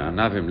 Tanna Rabbanan.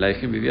 Anavim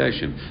leichem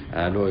v'yashim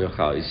lo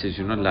yochal. He says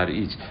you're not allowed to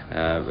eat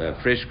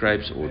fresh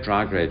grapes or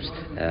dry grapes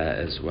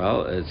as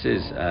well. It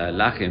says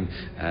lachim.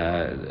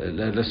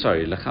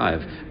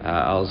 Lachayev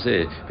al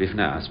zeh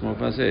bifnei asmo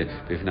v'zeh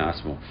bifnei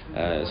asmo.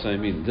 So I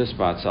mean this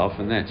by itself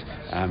and that.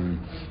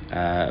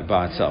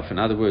 by itself. In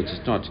other words,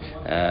 it's not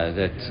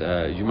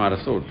that you might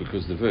have thought,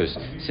 because the verse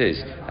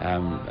says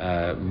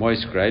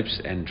moist grapes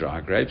and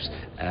dry grapes,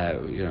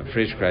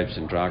 fresh grapes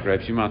and dry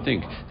grapes, you might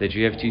think that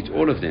you have to eat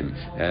all of them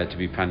to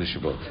be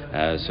punishable.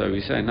 So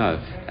we say no,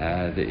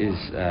 there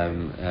is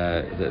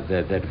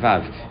that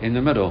vav in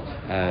the middle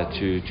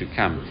to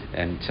come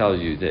and tell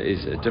you there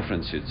is a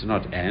difference. It's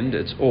not and,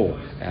 it's or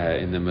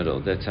in the middle.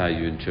 That's how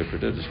you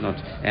interpret it. It's not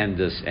and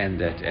this, and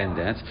that, and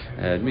that.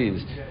 It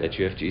means that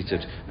you have to eat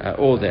it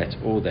all that.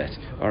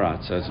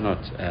 Alright, so it's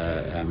not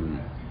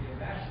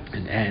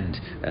an and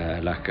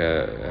like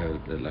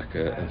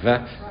a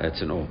va,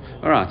 it's an or.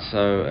 Alright,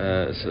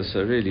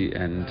 so really,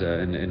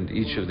 and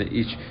each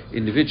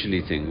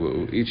individually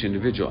thing, each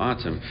individual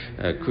item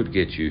could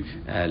get you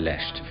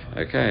lashed.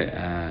 Okay,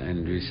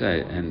 and we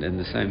say, and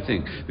the same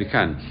thing, we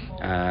can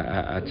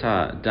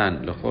ata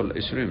dan lechol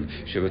isrim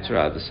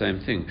shevatorah, the same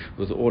thing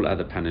with all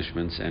other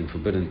punishments and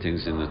forbidden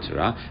things in the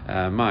Torah.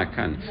 Ma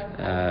kan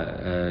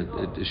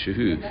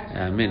shehu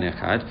min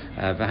echad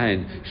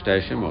v'hain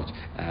shtei shemot.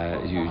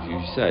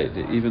 You say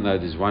that even though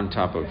there's one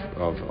type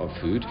of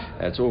food,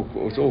 it's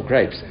all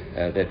grapes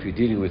that we're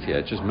dealing with here.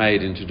 It's just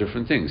made into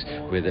different things,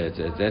 whether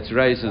that's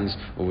raisins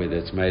or whether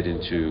it's made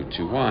into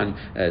wine,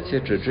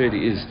 etc. It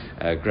really is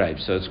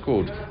grapes. So it's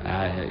called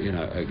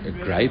a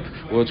grape,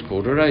 or it's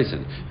called a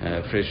raisin,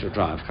 fresh or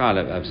dry.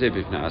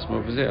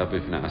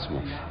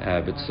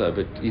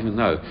 But even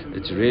though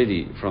it's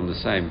really from the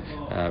same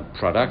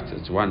product,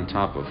 it's one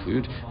type of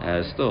food,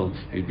 still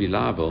you'd be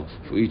liable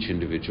for each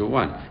individual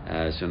one.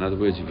 So in other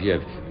words, if you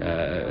have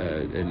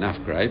enough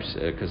grapes,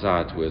 a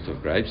kazat worth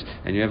of grapes,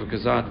 and you have a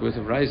kazat worth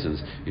of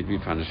raisins, you'd be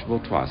punishable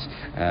twice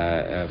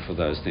for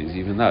those things,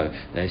 even though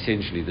they're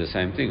essentially the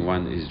same thing.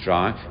 One is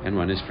dry and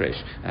one is fresh.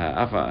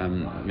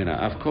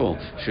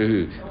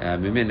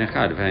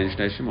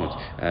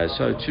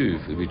 So too,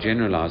 we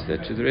generalize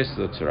that to the rest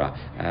of the Torah,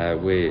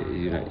 where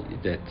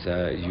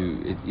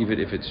even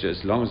if it's just,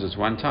 as long as it's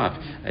one type,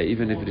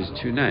 even if it is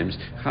two names,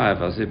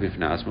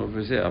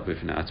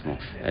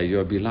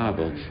 you'll be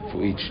liable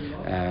for each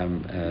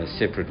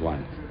separate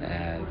one.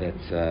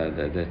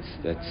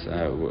 That's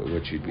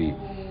what you'd be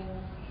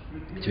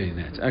doing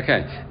that.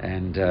 Okay,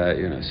 and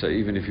so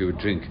even if you would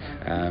drink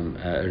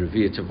a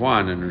revi'it of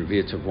wine and a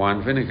revi'it of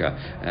wine vinegar,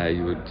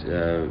 you would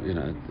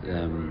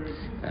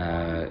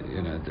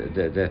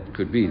that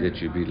could be that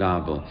you'd be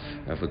liable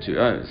for two.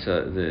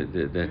 So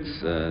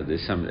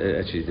there's some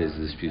actually there's a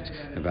dispute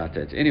about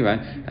that. Anyway,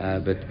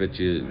 but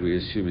we're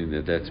assuming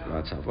that's by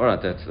itself. All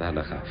right, that's the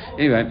halacha.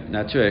 Anyway,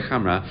 now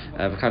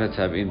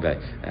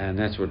and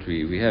that's what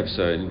we have.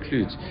 So it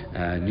includes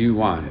new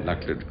wine,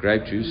 like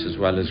grape juice as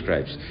well as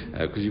grapes,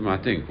 because you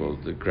might think, well,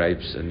 the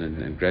grapes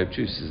and grape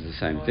juice is the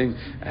same thing,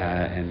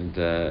 and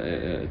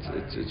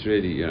it's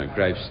really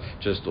grapes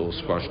just all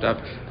squashed up.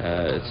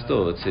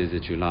 It says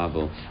that you're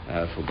liable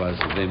for both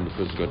of them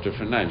because it's got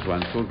different names.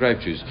 One's called grape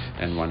juice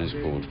and one is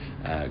called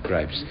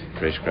grapes,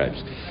 fresh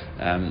grapes.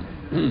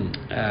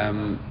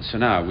 So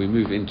now we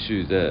move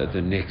into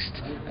the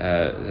next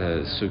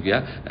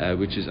sugya,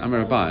 which is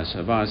Amar Abai. So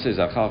Abai says,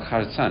 Achal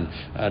chartzan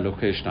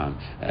lokeshtam.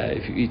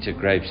 If you eat a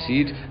grape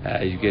seed,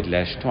 you get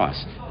lashed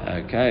twice.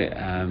 Okay,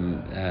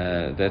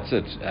 that's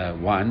it.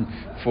 One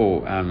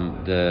for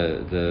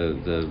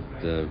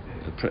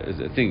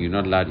the thing you're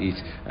not allowed to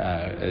eat,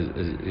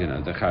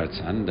 the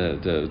chartzan,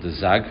 the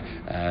zag,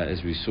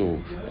 as we saw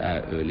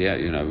earlier.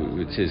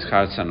 It says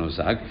chartzan or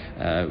zag.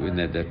 When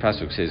the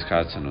pasuk says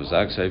chartzan or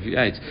zag. So if you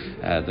ate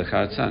the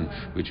chartzan,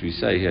 which we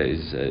say here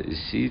is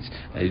seeds,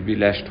 you'd be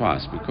lashed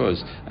twice,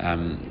 because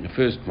the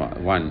first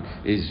one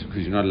is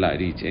because you're not allowed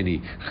to eat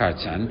any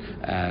chartzan.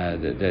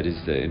 That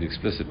is an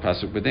explicit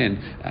pasuk. But then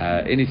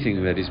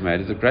anything that is made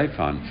of the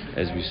grapevine,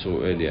 as we saw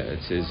earlier,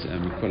 it says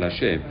mikol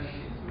hashem.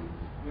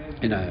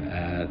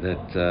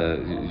 That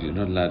you're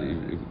not allowed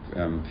to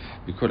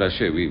be called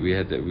Asher. We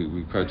had that.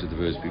 We quoted the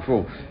verse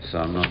before, so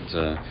I'm not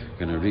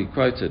going to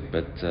re-quote it.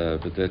 But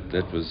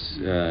that was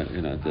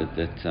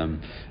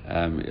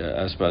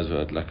I suppose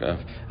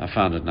I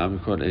found it now.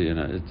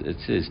 It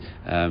says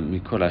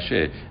Mikol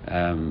Asher,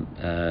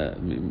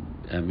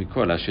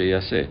 Mikol Asher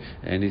Yaseh,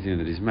 anything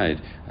that is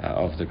made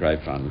of the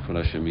grapevine. Mikol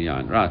Asher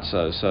Miyan. Right.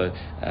 So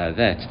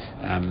that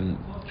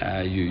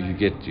you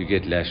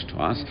get lashed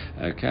twice.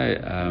 Okay.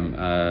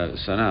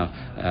 So now,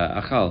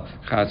 achal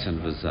chatzan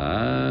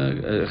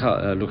v'zag,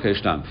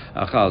 lokeshtam,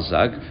 achal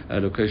zag,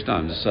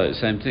 lokeshtam. So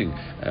same thing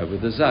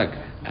with the zag,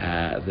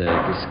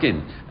 the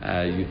skin.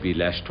 You'd be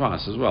lashed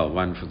twice as well.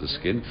 One for the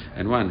skin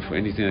and one for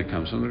anything that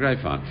comes from the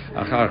grapevine.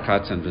 Achal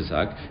chatzan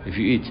v'zag. If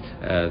you eat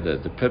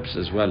the pips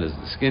as well as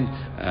the skin,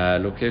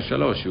 lokesh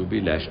shalosh, you'll be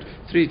lashed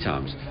 3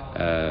 times.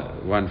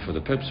 One for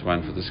the pips,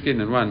 one for the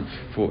skin, and one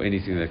for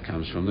anything that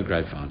comes from the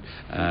grapevine.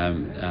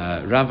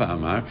 Rava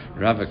Amar,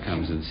 Rava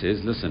comes and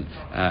says, listen,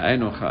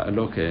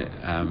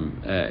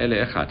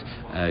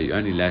 you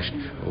only lashed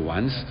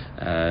once.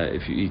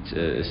 If you eat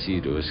a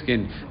seed or a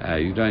skin,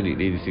 you don't eat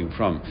anything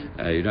from,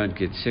 you don't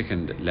get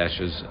second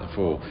lashes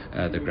for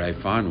the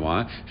grapevine.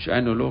 Why?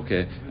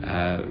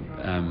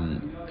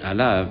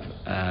 alav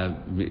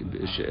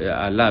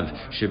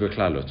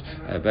shibaklalot.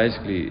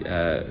 Basically,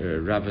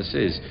 Rava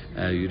says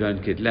you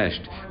don't get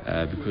lashed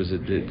because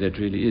that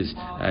really is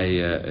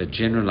a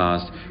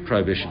generalized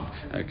prohibition.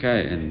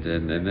 Okay, and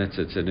that's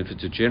it. And if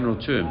it's a general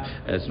term,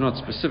 it's not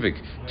specific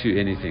to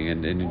anything,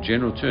 and in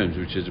general terms,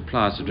 which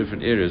applies to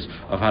different areas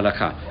of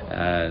halakha.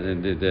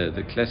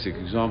 The classic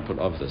example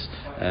of this,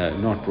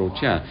 not brought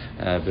here,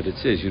 but it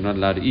says you're not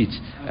allowed to eat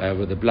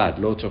with the blood.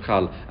 Lo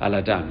tochal al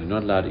adam. You're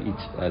not allowed to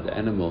eat the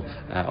animal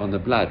on the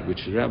blood,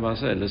 which the rabbis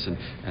say, listen,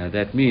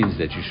 that means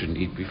that you shouldn't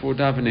eat before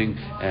davening,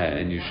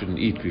 and you shouldn't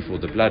eat before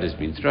the blood has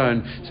been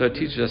thrown. So it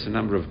teaches us a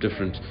number of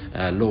different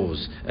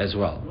laws as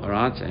well. All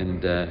right,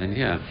 and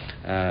here,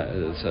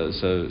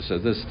 so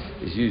this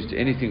is used.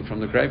 Anything from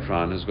the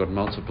grapevine has got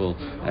multiple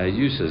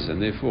uses,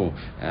 and therefore,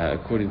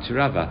 according to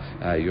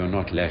Rava, you're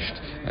not lashed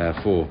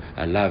for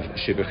a lav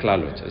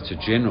shebechlalot. It's a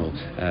general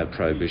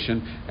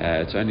prohibition.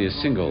 It's only a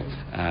single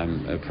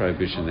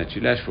prohibition that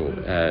you lash for.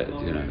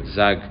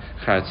 Zag,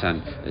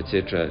 chatzan,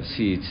 etc.,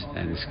 seeds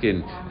and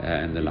skin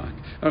and the like.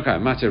 Okay,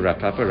 Mate Rav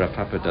Papa. Rav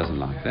Papa doesn't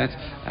like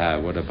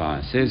that. What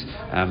Abaya says,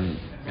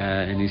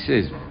 and he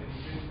says,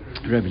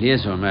 Rabbi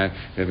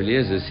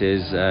Eliezer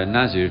says,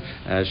 Nazir,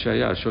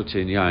 shaya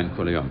shotin yain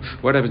kol hayom.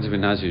 What happens if a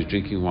Nazir is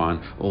drinking wine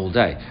all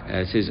day?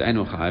 It says,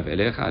 Eino chayav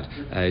ele echad.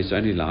 He's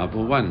only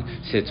liable one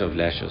set of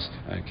lashes.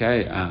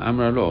 Okay,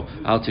 Amar lo,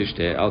 al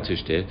tishteh,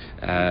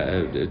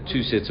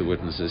 two sets of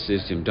witnesses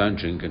says to him, don't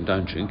drink,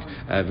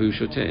 v'hu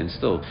shoteh, and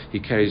still he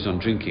carries on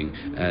drinking.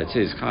 It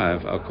says,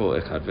 chayav al kol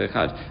echad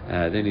ve'echad.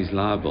 Then he's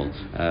liable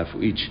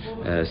for each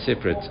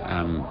separate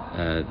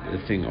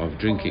thing of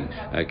drinking.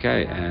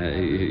 Okay,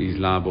 he's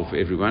liable for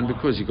everyone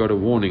because he got a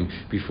warning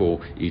before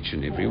each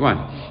and every one.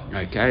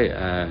 Okay,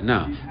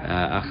 now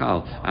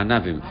achal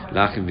anavim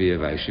lachim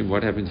v'yavashim.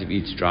 What happens if he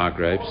eats dry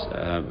grapes,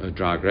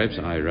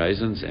 i.e.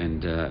 raisins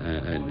and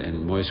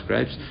moist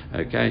grapes?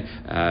 Okay,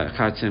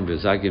 chatzim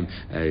v'zagim.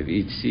 If he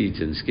eats seeds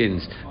and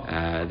skins,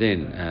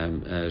 then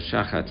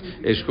shachat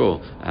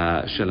eshkol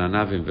shel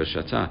anavim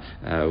v'shata.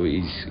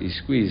 He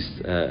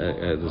squeezed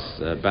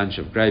this bunch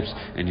of grapes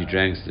and he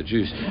drank the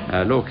juice.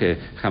 Loke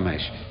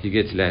chamesh. He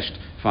gets lashed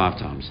 5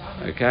 times.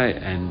 Okay,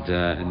 and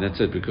that's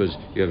it, because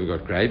you have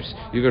got grapes,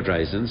 you got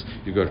raisins,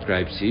 you got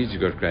grape seeds, you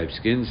got grape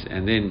skins,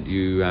 and then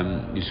you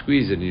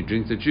squeeze it and you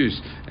drink the juice,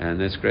 and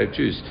that's grape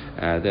juice.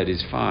 That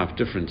is 5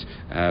 different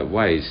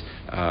ways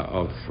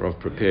of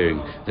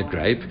preparing the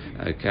grape.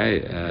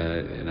 Okay,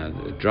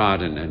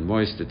 dried and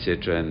moist,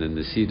 etc., and then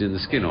the seed and the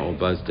skin are all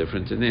both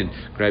different, and then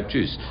grape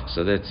juice.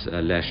 So that's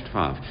lashed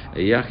 5.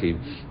 Yachi,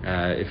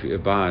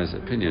 if Abaya's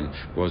opinion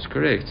was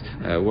correct,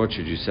 what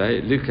should you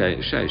say?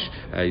 Likay sheish,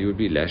 you would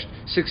be lashed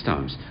 6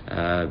 times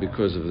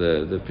because of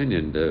the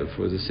opinion.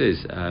 For this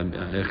says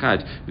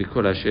echad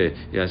mikol asher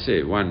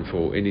yaseh, one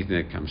for anything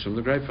that comes from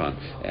the grapevine,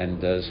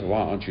 and so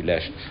why aren't you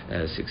lashed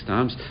 6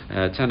 times?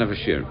 Tanav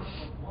Ashir.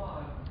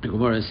 The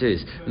Gemara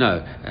says,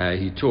 no,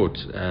 he taught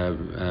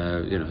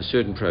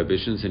certain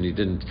prohibitions and he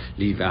didn't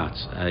leave out,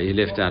 he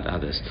left out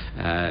others,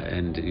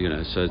 and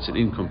so it's an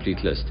incomplete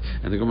list.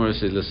 And the Gemara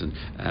says, listen,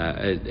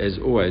 as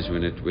always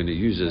when it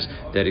uses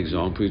that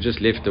example, he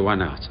just left the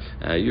one out.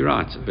 You're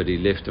right, but he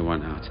left the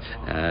one out.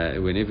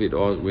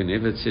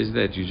 Whenever it says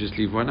that, you just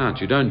leave one out.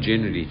 You don't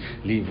generally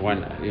leave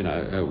one.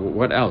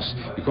 What else?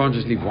 You can't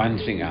just leave one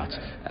thing out.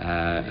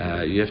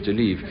 You have to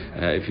leave.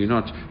 If you're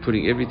not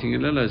putting everything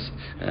in the list,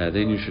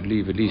 then you should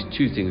leave at least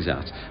 2 things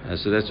out.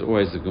 So that's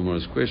always the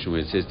Gemara's question,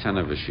 where it says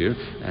Tana Vashir,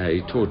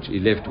 he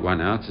left one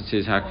out. It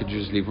says, how could you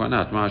just leave one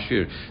out?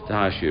 Ma'ashir,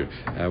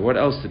 Tahashir. What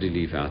else did he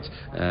leave out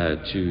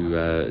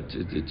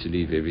to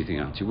leave everything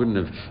out? He wouldn't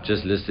have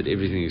just listed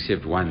everything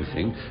except one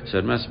thing. So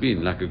it must have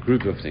been like a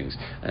group of things.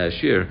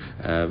 Shir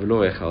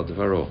v'lo echal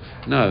devaro.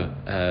 No,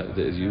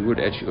 you would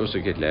actually also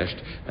get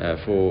lashed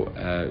for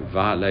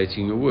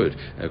violating your word,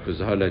 because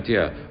the whole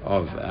idea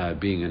of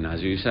being a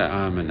Nazir, you say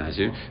I'm a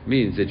Nazir,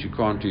 means that you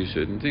can't do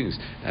certain things.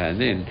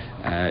 And then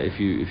if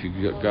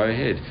you go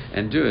ahead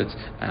and do it,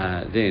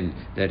 then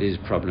that is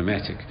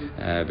problematic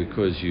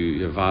because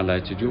you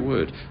violated your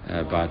word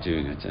by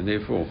doing it, and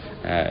therefore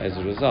as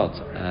a result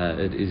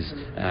it is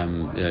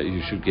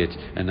you should get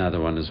another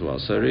one as well.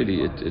 So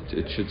really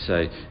it should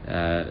say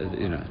a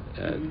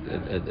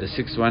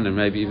 6th one and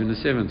maybe even a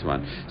 7th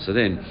one. So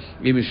then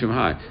if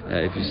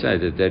you say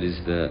that is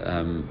the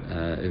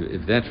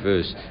if that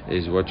verse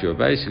is what you're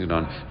basing it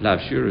on, lav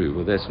shuru,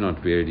 well that's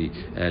not really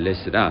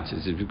listed out.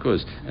 It's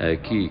because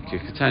ki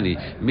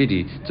ketani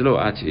midi telo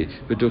ati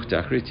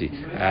bedukta akriti.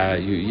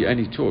 You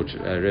only taught,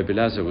 Rabbi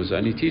Elazar was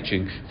only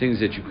teaching things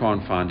that you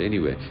can't find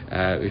anywhere.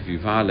 If you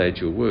violate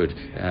your word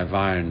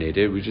via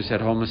neder, we just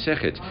had whole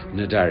masechet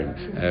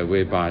nadarim,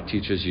 whereby it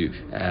teaches you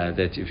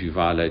that if you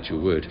violate your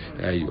word,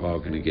 you are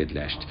going to get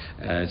lashed.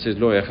 It says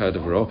lo yachad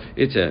avro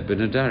ita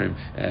benadarim,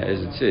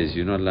 as it says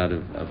you're not allowed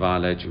to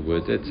violate your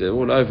word. That's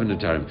all over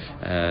nadarim.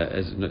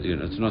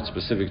 It's not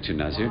specific to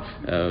Nazir.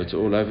 It's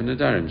all over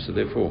nadarim. So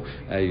therefore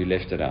you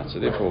left it out. So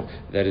therefore,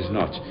 that is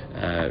not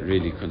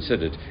really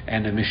considered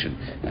an omission,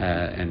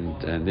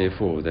 and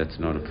therefore that's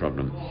not a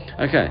problem.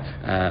 Okay,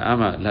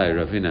 Ama la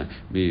Ravina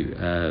bi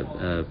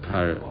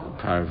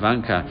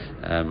Parvanka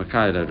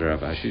Makayada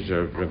Rav Ashi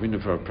Ravina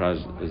for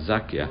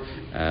Zakia.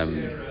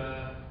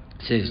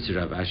 Says to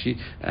Rav Ashi,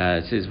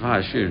 it says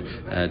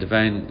Vahashir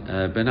Divine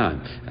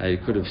Benaim. You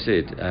could have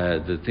said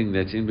the thing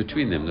that's in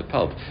between them, the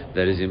pulp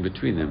that is in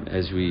between them,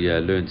 as we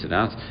learned it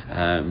out.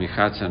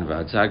 Michatzan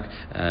Vadzag,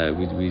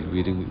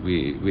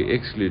 we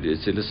excluded.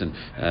 It said, listen,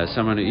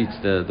 someone who eats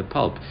the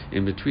pulp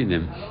in between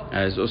them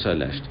is also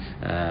lashed.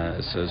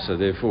 So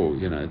therefore,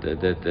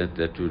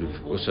 that would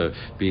have also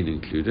been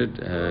included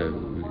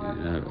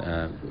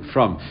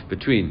from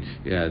between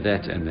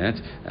that and that.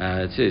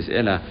 It says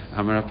Ella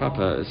Amara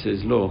Papa. It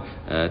says law.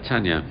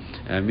 Tanya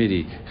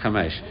Midi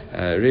Chamesh.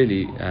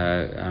 Really,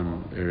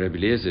 Rabbi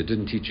Eliezer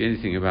didn't teach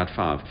anything about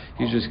 5.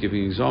 He's just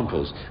giving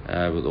examples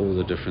with all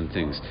the different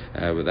things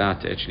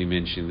without actually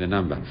mentioning the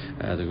number.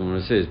 The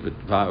Gemara says, but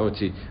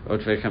Va'oti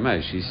Otve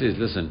Chamesh. He says,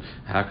 listen,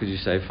 how could you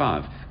say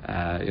 5?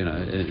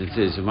 It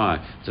says,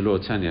 the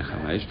Lord Tanya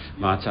Chamesh,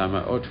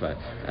 Ma'atama Otve.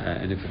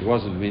 And if it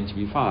wasn't meant to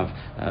be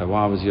 5,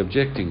 why was he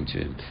objecting to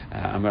him?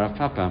 Amar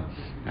Papa.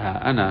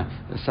 Anna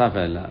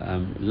Savel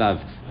Lav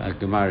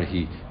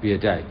Gemarahi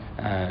Biaday.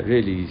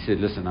 Really, he said,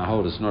 listen, I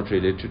hold it's not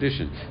really a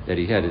tradition that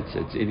he had. It's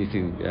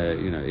anything,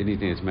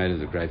 anything that's made of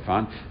the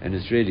grapevine, and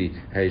it's really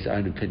his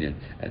own opinion.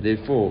 And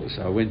therefore,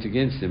 so I went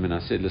against him and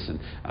I said, listen,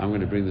 I'm going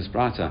to bring this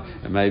brighter,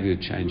 and maybe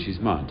it'll change his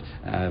mind.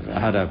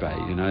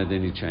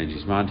 Then he changed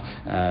his mind.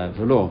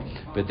 V'lo,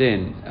 but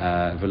then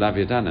V'lav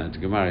Yadana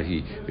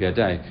Gemarahi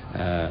Biaday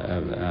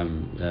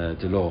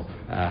Delo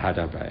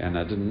Hadabai, and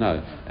I didn't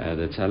know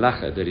that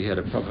halacha, that he had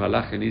a proper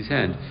halacha in his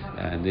hand,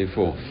 and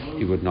therefore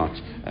he would not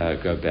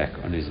go back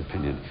on his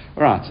opinion.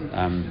 All right.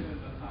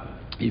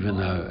 Even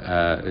though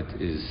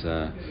it is,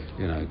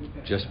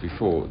 just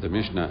before the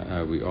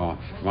Mishnah, we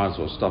might as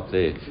well stop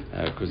there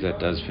because that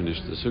does finish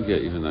the sugya.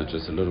 Even though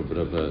just a little bit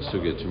of a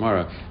sugya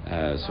tomorrow,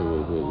 so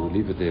we'll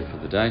leave it there for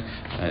the day.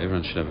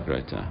 Everyone should have a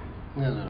great day.